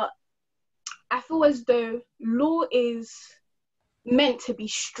 But I feel as though law is meant to be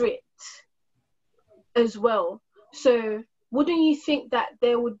strict as well. So wouldn't you think that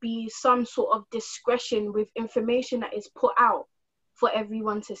there would be some sort of discretion with information that is put out for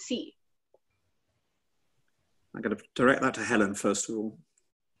everyone to see? I'm going to direct that to Helen, first of all.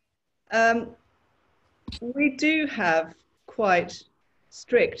 We do have quite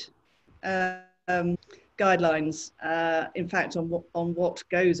strict guidelines, in fact, on what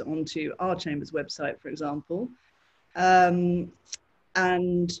goes onto our Chamber's website, for example. And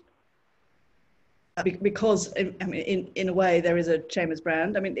because, I mean, in a way, there is a Chambers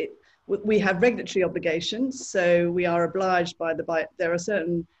brand. I mean, we have regulatory obligations, so we are obliged there are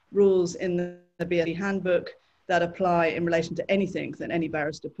certain rules in the BSE handbook that apply in relation to anything that any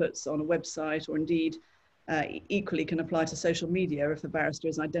barrister puts on a website, or indeed equally can apply to social media if the barrister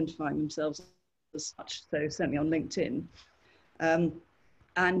is identifying themselves as such, so certainly on LinkedIn.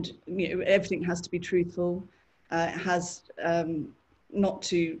 And everything has to be truthful, has not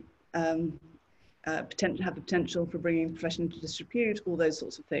to have the potential for bringing the profession into disrepute, all those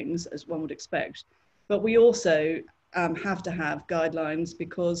sorts of things, as one would expect. But we also have to have guidelines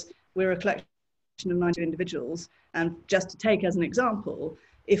because we're a collection of 90 individuals. And just to take as an example,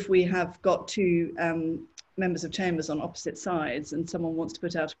 if we have got two members of chambers on opposite sides and someone wants to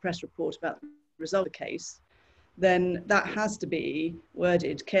put out a press report about the result of the case, then that has to be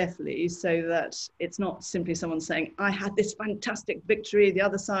worded carefully so that it's not simply someone saying, I had this fantastic victory, the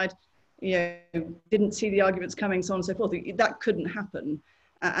other side didn't see the arguments coming, so on and so forth. That couldn't happen.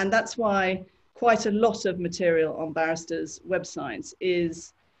 And that's why quite a lot of material on barristers' websites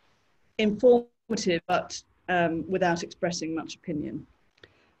is informative, but without expressing much opinion.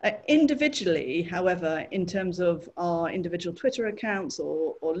 Individually, however, in terms of our individual Twitter accounts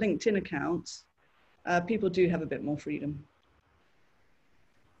or LinkedIn accounts, people do have a bit more freedom.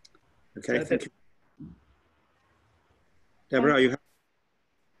 Okay, so thank you. Deborah, are you happy?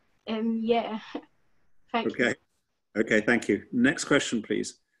 Yeah, thank you. Okay, thank you. Next question,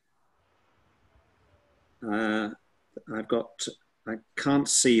 please. I can't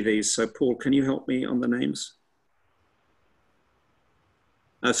see these, so Paul, can you help me on the names?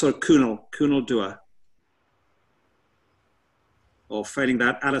 Sorry, Kunal Dua. Or failing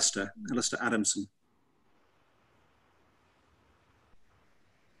that, Alistair Adamson.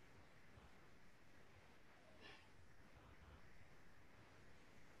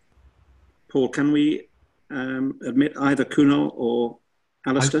 Paul, can we admit either Kunal or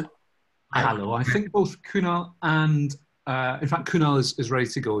Alistair? Hello, I think both Kunal and, in fact, Kunal is ready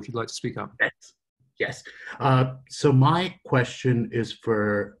to go if you'd like to speak up. Yes. So my question is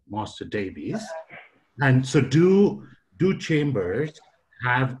for Master Davies. And so do chambers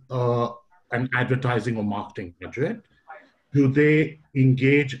have an advertising or marketing budget? Do they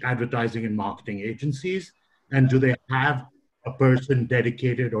engage advertising and marketing agencies? And do they have a person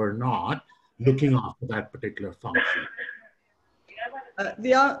dedicated or not looking after that particular function?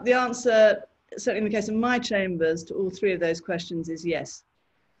 The answer, certainly in the case of my chambers, to all three of those questions is yes.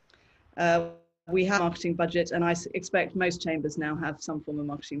 We have a marketing budget, and I expect most chambers now have some form of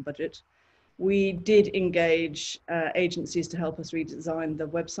marketing budget. We did engage agencies to help us redesign the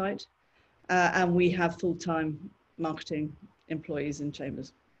website, and we have full-time marketing employees in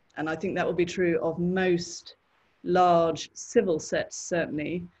chambers. And I think that will be true of most large civil sets,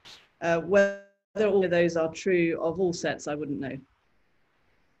 certainly. Whether all of those are true of all sets, I wouldn't know.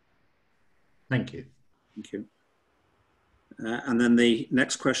 Thank you. Thank you. And then the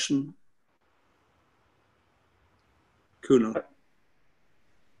next question. Kunal.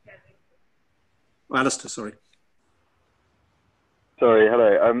 Oh, Alistair, sorry. Sorry,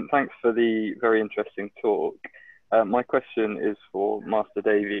 hello. Thanks for the very interesting talk. My question is for Master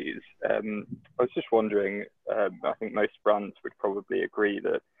Davies. I was just wondering, I think most brands would probably agree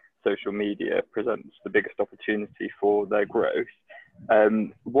that social media presents the biggest opportunity for their growth.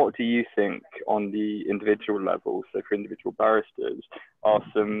 What do you think on the individual level, so for individual barristers, are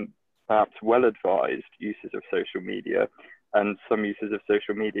some perhaps well-advised uses of social media and some uses of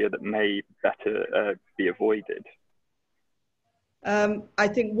social media that may better be avoided? I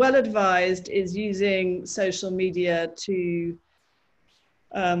think well-advised is using social media to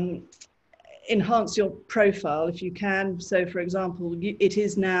enhance your profile if you can. So for example, it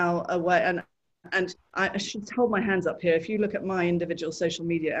is now a way, and I should hold my hands up here. If you look at my individual social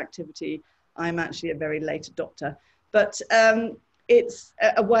media activity, I'm actually a very late adopter, but it's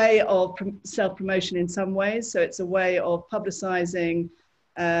a way of self-promotion in some ways. So it's a way of publicizing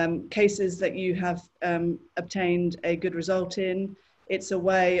cases that you have obtained a good result in. It's a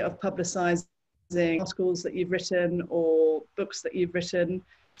way of publicizing articles that you've written or books that you've written.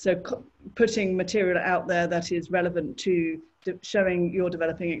 So putting material out there that is relevant to showing your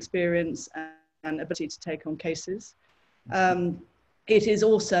developing experience and ability to take on cases. It is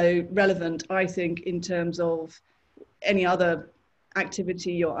also relevant, I think, in terms of any other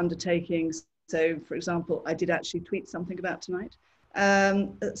activity you're undertaking. So for example, I did actually tweet something about tonight.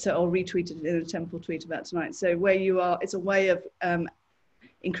 So I'll retweet it in a temple tweet about tonight. So where you are, it's a way of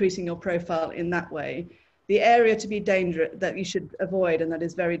increasing your profile in that way. The area to be dangerous, that you should avoid, and that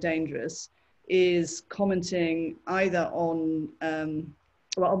is very dangerous, is commenting either on,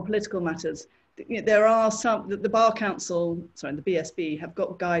 well, on political matters. There are some, the Bar Council, sorry, the BSB have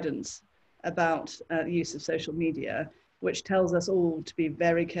got guidance about the use of social media, which tells us all to be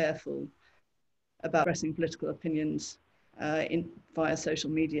very careful about expressing political opinions via social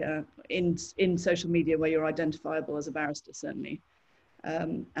media, in social media where you're identifiable as a barrister, certainly.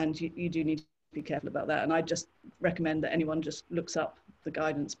 And you do need to be careful about that. And I just recommend that anyone just looks up the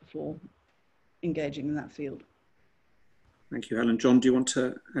guidance before engaging in that field. Thank you, Helen. John, do you want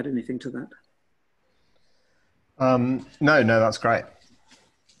to add anything to that? No, that's great.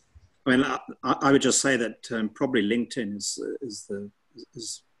 I mean, I would just say that probably LinkedIn is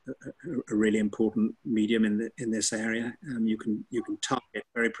a really important medium in this area. You can target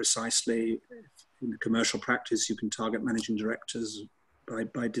very precisely in the commercial practice. You can target managing directors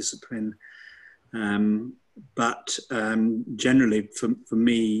by discipline. But generally, for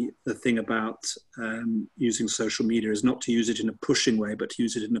me, the thing about using social media is not to use it in a pushing way, but to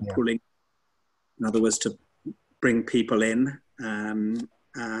use it in a pulling. In other words, to bring people in.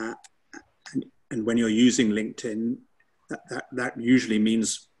 And when you're using LinkedIn, that usually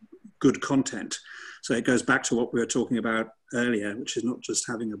means good content. So it goes back to what we were talking about earlier, which is not just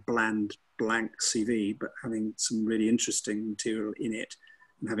having a bland, blank CV, but having some really interesting material in it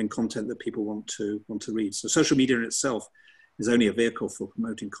and having content that people want to read. So social media in itself is only a vehicle for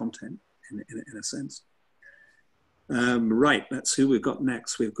promoting content in a sense. Right, that's who we've got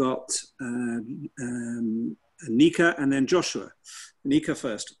next. We've got Nika and then Joshua. Nika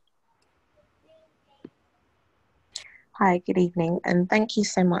first. Hi, good evening, and thank you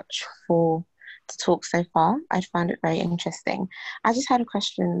so much for the talk so far. I found it very interesting. I just had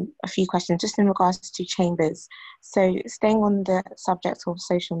a few questions, just in regards to chambers. So staying on the subject of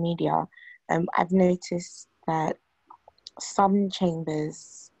social media, I've noticed that some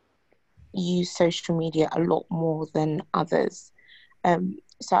chambers use social media a lot more than others.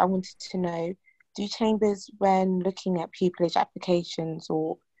 So I wanted to know, do chambers, when looking at pupillage applications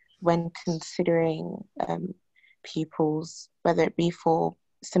or when considering pupils, whether it be for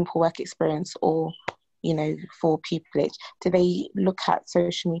simple work experience or, for pupillage, do they look at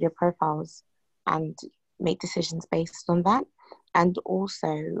social media profiles and make decisions based on that? And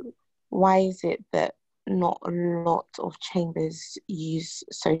also, why is it that not a lot of chambers use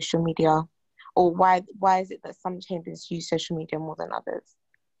social media, or why is it that some chambers use social media more than others?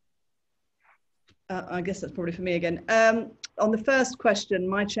 I guess that's probably for me again. On the first question,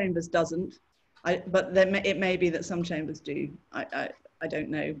 my chambers doesn't. But it may be that some chambers do. I don't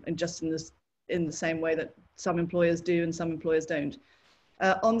know, and just in the same way that some employers do and some employers don't.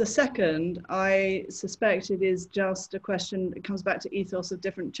 On the second, I suspect it is just a question. It comes back to ethos of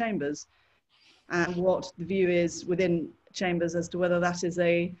different chambers and what the view is within chambers as to whether that is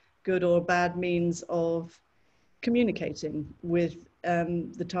a good or bad means of communicating with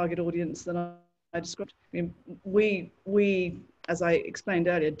the target audience that I described. I mean, we as I explained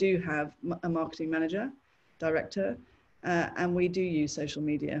earlier, do have a marketing manager, director, and we do use social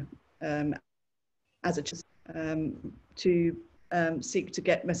media as a to seek to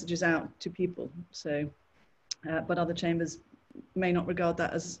get messages out to people. So, but other chambers may not regard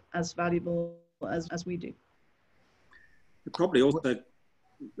that as valuable as we do. It probably also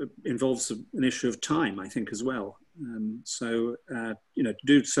involves an issue of time, I think, as well. To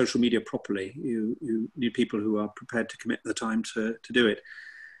do social media properly, you need people who are prepared to commit the time to do it.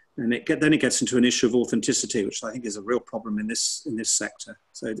 And then it gets into an issue of authenticity, which I think is a real problem in this sector.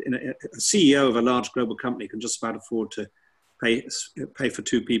 So a CEO of a large global company can just about afford to pay for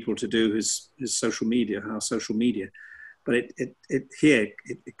two people to do his social media, our social media. But it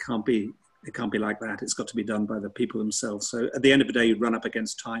can't be like that. It's got to be done by the people themselves. So at the end of the day, you run up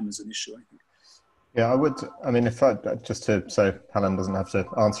against time as an issue, I think. Yeah, so Helen doesn't have to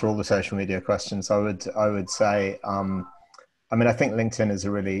answer all the social media questions, I would say, I think LinkedIn is a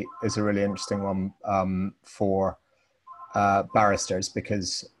really interesting one for barristers,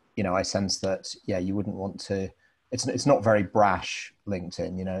 because, I sense that, you wouldn't want to, it's not very brash,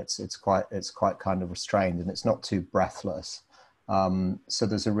 LinkedIn, it's quite kind of restrained, and it's not too breathless. So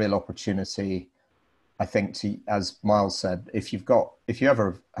there's a real opportunity, I think, to, as Miles said, if you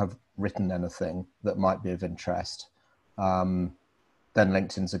ever have written anything that might be of interest, then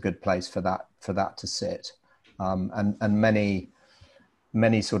LinkedIn's a good place for that to sit. And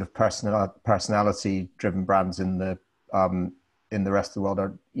many sort of personality-driven brands in the rest of the world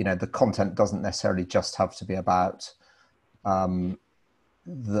are, the content doesn't necessarily just have to be about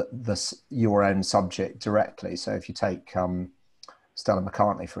your own subject directly. So if you take Stella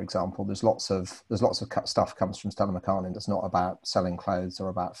McCartney, for example, there's lots of stuff comes from Stella McCartney that's not about selling clothes or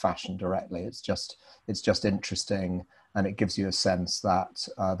about fashion directly. It's just interesting, and it gives you a sense that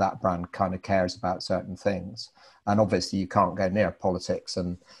that brand kind of cares about certain things. And obviously you can't go near politics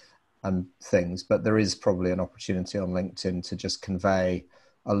and things, but there is probably an opportunity on LinkedIn to just convey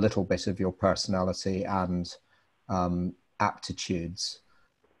a little bit of your personality and aptitudes,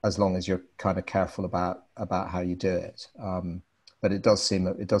 as long as you're kind of careful about how you do it. But it does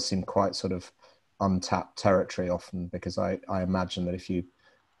seem quite sort of untapped territory often, because I imagine that if you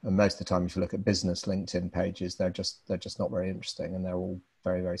And most of the time, if you look at business LinkedIn pages, they're just not very interesting, and they're all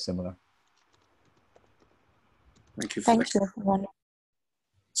very, very similar. Thank you. Thank you, everyone.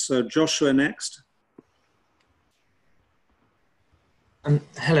 So Joshua next.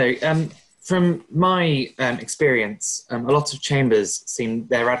 Hello. From my experience, a lot of chambers seem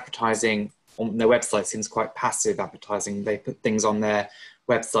their advertising on their website seems quite passive advertising. They put things on their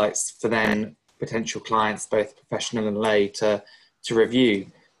websites for then potential clients, both professional and lay, to review.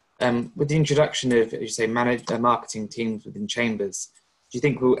 With the introduction of, as you say, marketing teams within chambers, do you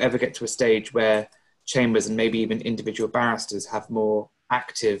think we'll ever get to a stage where chambers and maybe even individual barristers have more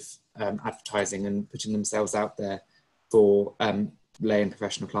active advertising and putting themselves out there for lay and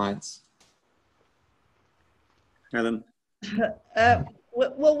professional clients? Helen?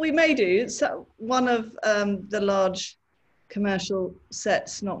 Well, we may do. So one of the large commercial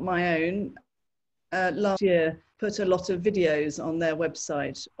sets, not my own, last year put a lot of videos on their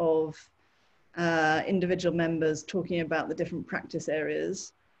website of individual members talking about the different practice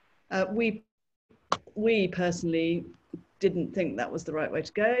areas. We personally didn't think that was the right way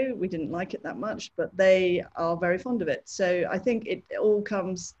to go. We didn't like it that much, but they are very fond of it. So I think it all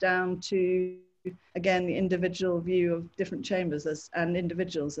comes down to, again, the individual view of different chambers and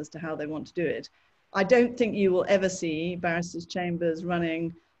individuals as to how they want to do it. I don't think you will ever see barristers' chambers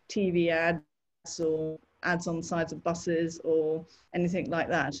running TV ads or ads on the sides of buses or anything like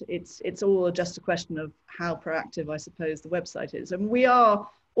that. It's all just a question of how proactive, I suppose, the website is. And we are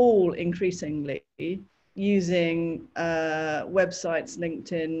all increasingly using websites,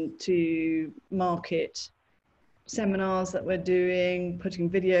 LinkedIn, to market seminars that we're doing, putting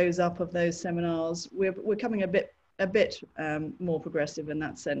videos up of those seminars. We're becoming a bit more progressive in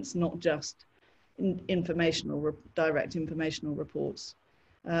that sense, not just direct informational reports.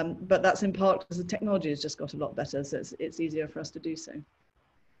 But that's in part because the technology has just got a lot better, so it's easier for us to do so.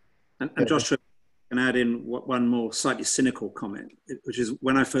 And Joshua, I can add in one more slightly cynical comment, which is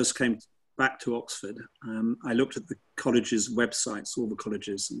when I first came back to Oxford, I looked at the colleges' websites, all the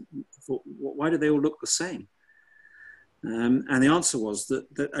colleges, and thought, why do they all look the same? And the answer was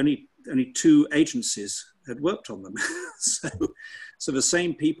that only 2 agencies had worked on them. So the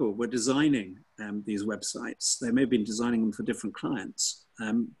same people were designing these websites. They may have been designing them for different clients,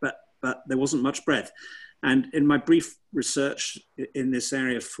 but there wasn't much breadth. And in my brief research in this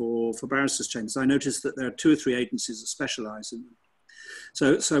area for barristers' chambers, I noticed that there are 2 or 3 agencies that specialize in them.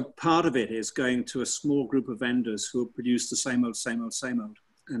 So part of it is going to a small group of vendors who will produce the same old.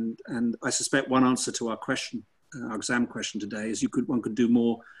 And I suspect one answer to our question, our exam question today, is one could do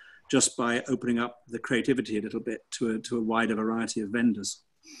more just by opening up the creativity a little bit to a wider variety of vendors.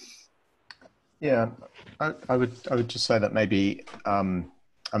 Yeah, I would just say that maybe I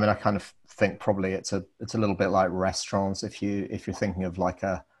mean, I kind of think probably it's a little bit like restaurants. If you're thinking of like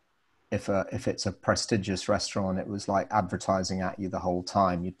if it's a prestigious restaurant, it was like advertising at you the whole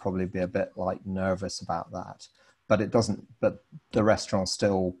time, you'd probably be a bit like nervous about that. But it doesn't. But the restaurant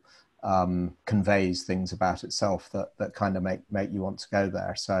still conveys things about itself that kind of make you want to go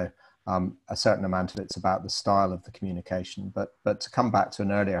there. So a certain amount of it's about the style of the communication. But to come back to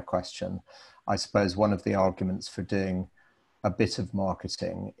an earlier question, I suppose one of the arguments for doing a bit of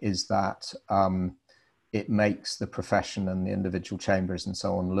marketing is that it makes the profession and the individual chambers and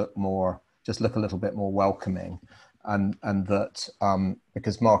so on look a little bit more welcoming, and that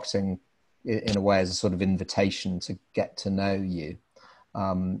because marketing in a way is a sort of invitation to get to know you.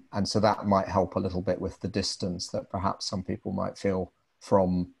 And so that might help a little bit with the distance that perhaps some people might feel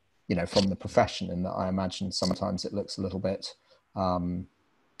from the profession, in that I imagine sometimes it looks a little bit,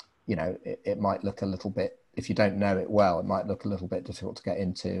 it might look a little bit, if you don't know it well, it might look a little bit difficult to get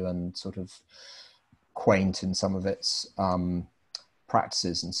into and sort of quaint in some of its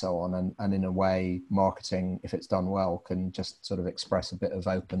practices and so on. And in a way, marketing, if it's done well, can just sort of express a bit of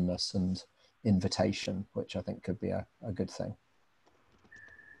openness and invitation, which I think could be a good thing.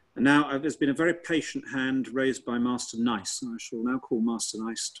 And now there's been a very patient hand raised by Master Nice. I shall now call Master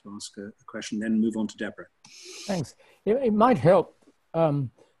Nice to ask a question, then move on to Deborah. Thanks. It might help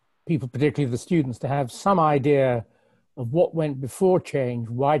people, particularly the students, to have some idea of what went before change,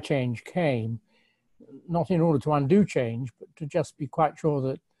 why change came, not in order to undo change, but to just be quite sure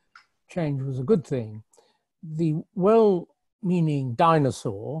that change was a good thing. The well-meaning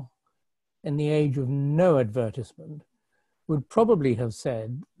dinosaur in the age of no advertisement would probably have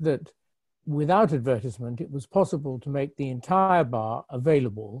said that without advertisement, it was possible to make the entire bar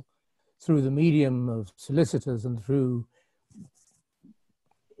available through the medium of solicitors and through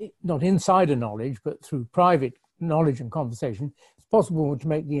not insider knowledge, but through private knowledge and conversation. It's possible to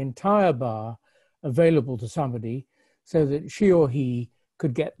make the entire bar available to somebody so that she or he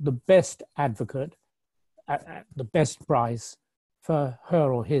could get the best advocate at the best price for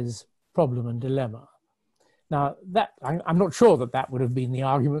her or his problem and dilemma. Now, I'm not sure that that would have been the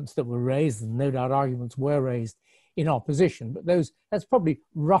arguments that were raised, and no doubt arguments were raised in opposition, but that's probably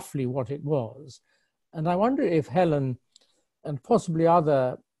roughly what it was. And I wonder if Helen and possibly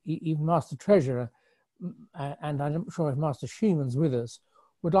even Master Treasurer, and I'm not sure if Master Sheeman's with us,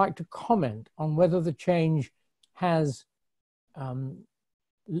 would like to comment on whether the change has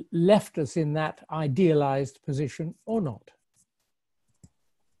left us in that idealized position or not.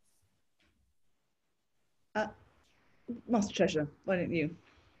 Master Treasurer, why don't you?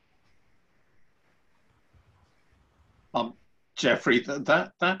 Geoffrey,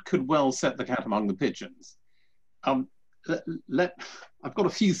 that could well set the cat among the pigeons. I've got a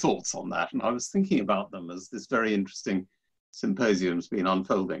few thoughts on that, and I was thinking about them as this very interesting symposium's been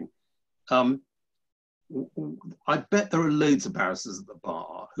unfolding. I bet there are loads of barristers at the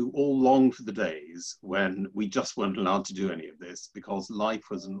bar who all long for the days when we just weren't allowed to do any of this because life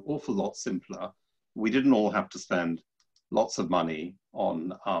was an awful lot simpler. We didn't all have to spend lots of money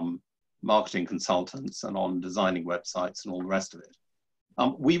on marketing consultants and on designing websites and all the rest of it.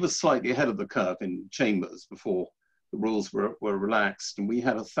 We were slightly ahead of the curve in chambers before the rules were relaxed, and we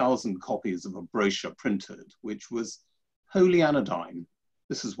had 1,000 copies of a brochure printed, which was wholly anodyne.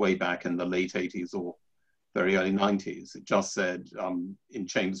 This is way back in the late 80s or very early 90s. It just said, in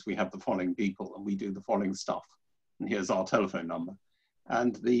chambers we have the following people and we do the following stuff, and here's our telephone number.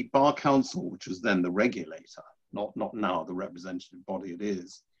 And the Bar Council, which was then the regulator, not now the representative body it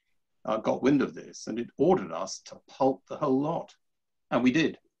is, got wind of this, and it ordered us to pulp the whole lot. And we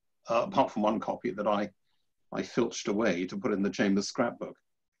did, apart from one copy that I filched away to put in the chamber's scrapbook.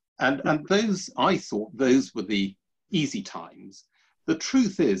 And those, I thought those were the easy times. The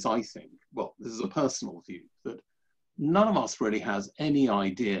truth is, I think, well, this is a personal view, that none of us really has any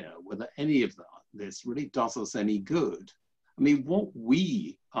idea whether any of this really does us any good. I mean, what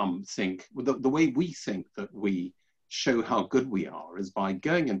we think, the way we think that we show how good we are is by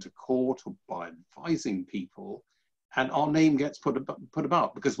going into court or by advising people, and our name gets put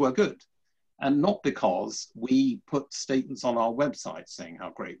about because we're good, and not because we put statements on our website saying how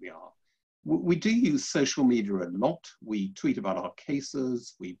great we are. We do use social media a lot. We tweet about our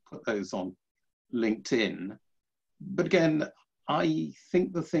cases. We put those on LinkedIn. But again, I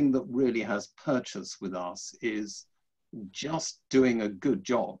think the thing that really has purchase with us is just doing a good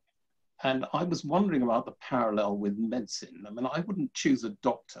job. And I was wondering about the parallel with medicine. I mean, I wouldn't choose a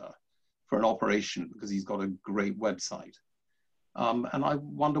doctor for an operation because he's got a great website. And I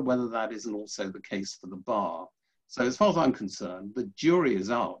wonder whether that isn't also the case for the bar. So as far as I'm concerned, the jury is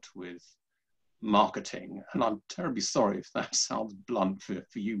out with marketing. And I'm terribly sorry if that sounds blunt for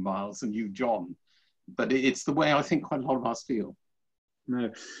you, Miles, and you, John, but it's the way I think quite a lot of us feel. No,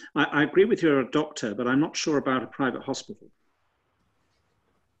 I agree with you, you're a doctor, but I'm not sure about a private hospital.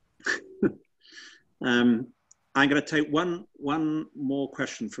 I'm going to take one more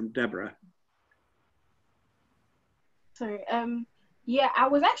question from Deborah. Sorry, yeah, I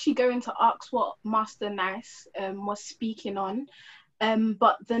was actually going to ask what Master Nice was speaking on,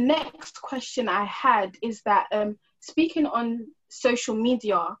 but the next question I had is that speaking on social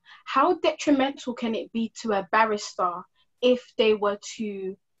media, how detrimental can it be to a barrister if they were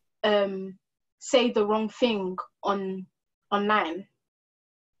to say the wrong thing online?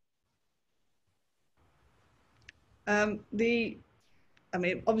 I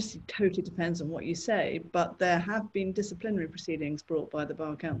mean, it obviously totally depends on what you say, but there have been disciplinary proceedings brought by the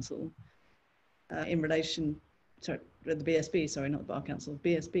Bar Council in relation, sorry, the BSB, sorry, not the Bar Council,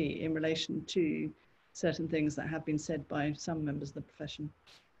 BSB, in relation to certain things that have been said by some members of the profession.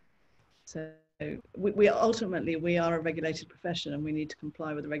 So we ultimately, we are a regulated profession and we need to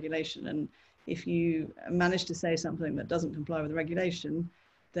comply with the regulation. And if you manage to say something that doesn't comply with the regulation,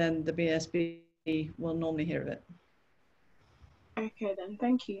 then the BSB will normally hear of it. Okay then,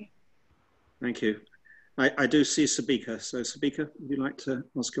 thank you. Thank you. I do see Sabika. So Sabika, would you like to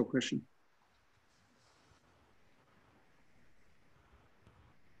ask your question?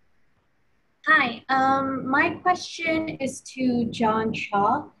 Hi, my question is to John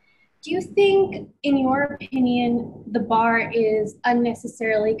Shaw. Do you think, in your opinion, the bar is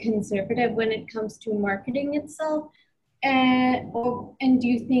unnecessarily conservative when it comes to marketing itself? And do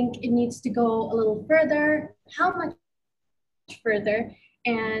you think it needs to go a little further? How much further?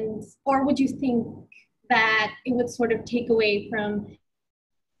 Or would you think that it would sort of take away from?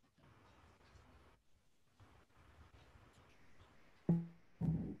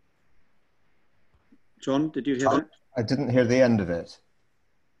 John, did you hear that? I didn't hear the end of it.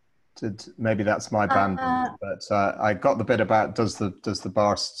 maybe that's my bandwidth, but I got the bit about does the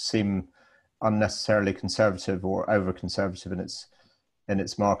bar seem unnecessarily conservative or over conservative in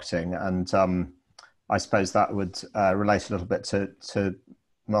its marketing, and I suppose that would relate a little bit to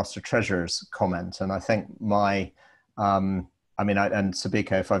Master Treasurer's comment, and I think my I mean, and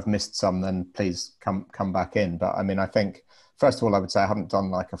Sabiko, if I've missed some, then please come back in. But I mean, I think first of all, I would say I haven't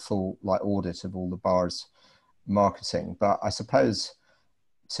done like a full audit of all the bar's marketing, but I suppose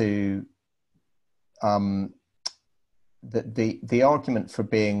to the argument for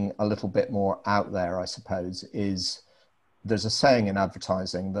being a little bit more out there, I suppose, is there's a saying in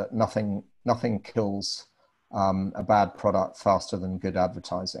advertising that nothing kills a bad product faster than good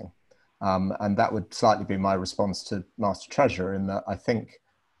advertising. And that would slightly be my response to Master Treasurer, in that I think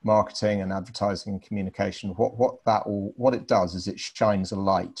marketing and advertising and communication, what it does is it shines a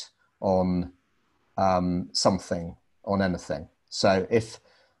light on something, on anything. So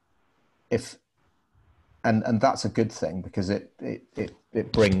and that's a good thing, because it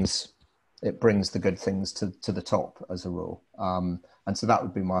brings the good things to the top as a rule. And so that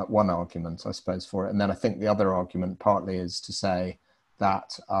would be my one argument, I suppose, for it. And then I think the other argument partly is to say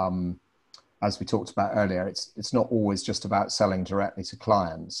that, as we talked about earlier, it's not always just about selling directly to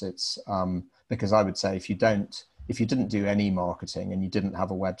clients. It's because I would say if you didn't do any marketing, and you didn't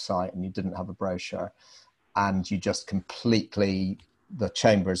have a website, and you didn't have a brochure, and you just the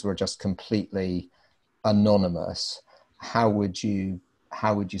chambers were just completely anonymous, how would that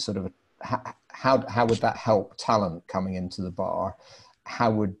help talent coming into the bar?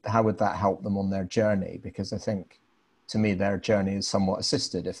 How would that help them on their journey? Because I think, to me, their journey is somewhat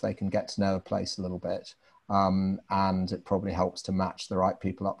assisted if they can get to know a place a little bit. And it probably helps to match the right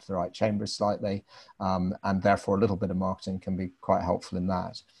people up to the right chambers slightly. And therefore, a little bit of marketing can be quite helpful in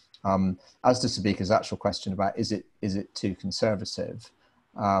that. As to Sabika's actual question about is it too conservative,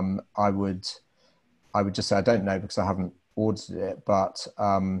 I would just say I don't know, because I haven't audited it, but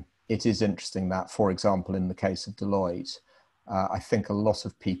it is interesting that, for example, in the case of Deloitte, I think a lot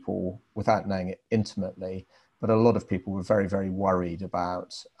of people, without knowing it intimately, but a lot of people were very, very worried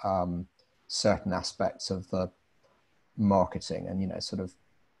about certain aspects of the marketing, and sort of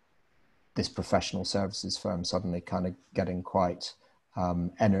this professional services firm suddenly kind of getting quite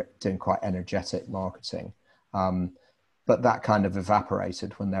doing quite energetic marketing, but that kind of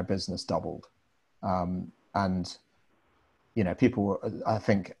evaporated when their business doubled, and people were, I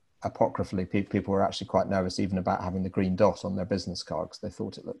think, apocryphally, people were actually quite nervous even about having the green dot on their business card, because they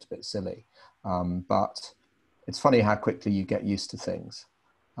thought it looked a bit silly. But it's funny how quickly you get used to things.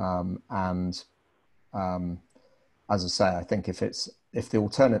 As I say, I think if the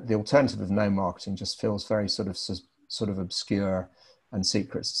alternative of no marketing just feels very sort of obscure and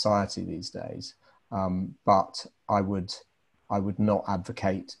secret society these days. But I would not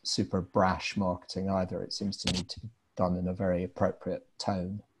advocate super brash marketing either. It seems to me to be done in a very appropriate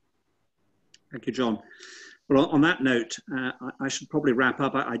tone. Thank you, John. Well, on that note, I should probably wrap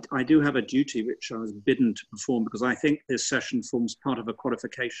up. I do have a duty which I was bidden to perform, because I think this session forms part of a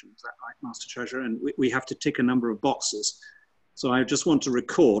qualification. Is that right, Master Treasurer? And we have to tick a number of boxes. So I just want to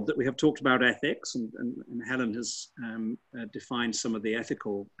record that we have talked about ethics, and Helen has defined some of the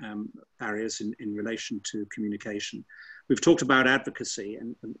ethical barriers in relation to communication. We've talked about advocacy,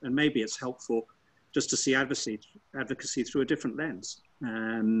 and maybe it's helpful just to see advocacy through a different lens,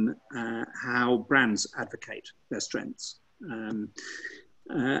 how brands advocate their strengths.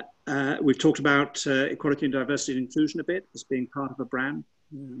 We've talked about equality and diversity and inclusion a bit as being part of a brand.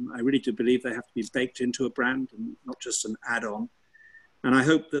 I really do believe they have to be baked into a brand and not just an add-on. And I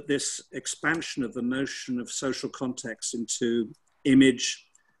hope that this expansion of the notion of social context into image,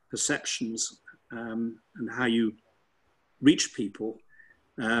 perceptions, and how you reach people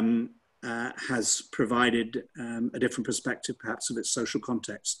has provided a different perspective, perhaps, of its social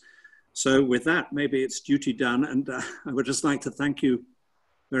context. So with that, maybe it's duty done. And I would just like to thank you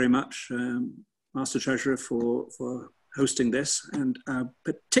very much, Master Treasurer, for hosting this. And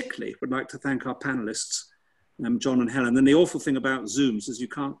particularly would like to thank our panelists, John and Helen. And the awful thing about Zooms is you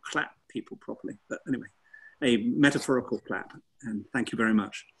can't clap people properly. But anyway, a metaphorical clap. And thank you very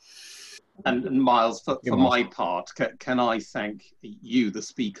much. And Miles, for my part, can I thank you, the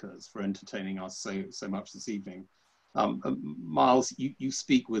speakers, for entertaining us so much this evening. Miles, you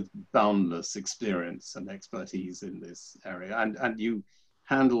speak with boundless experience and expertise in this area, and you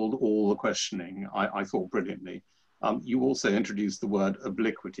handled all the questioning, I thought, brilliantly. You also introduced the word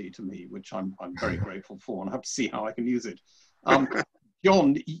obliquity to me, which I'm very grateful for, and I have to see how I can use it.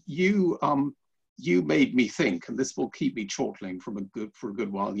 John, you made me think, and this will keep me chortling for a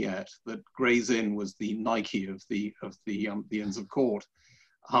good while yet, that Gray's Inn was the Nike of the Inns of Court.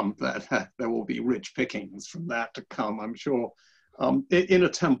 that there will be rich pickings from that to come, I'm sure. In a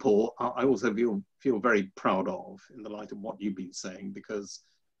temple, I also feel very proud of, in the light of what you've been saying, because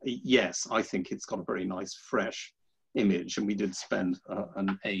yes, I think it's got a very nice, fresh image, and we did spend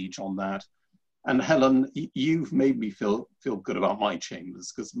an age on that. And Helen, you've made me feel good about my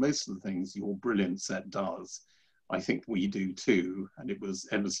chambers, because most of the things your brilliant set does, I think we do too, and it was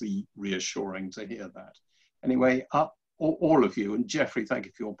endlessly reassuring to hear that. Anyway, all of you, and Geoffrey, thank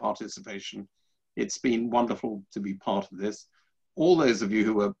you for your participation. It's been wonderful to be part of this. All those of you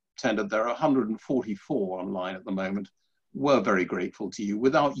who attended, there are 144 online at the moment. We're very grateful to you.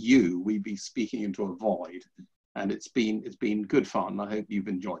 Without you, we'd be speaking into a void, and it's been good fun. I hope you've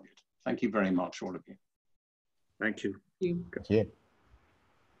enjoyed it. Thank you very much, all of you. Thank you. Thank you.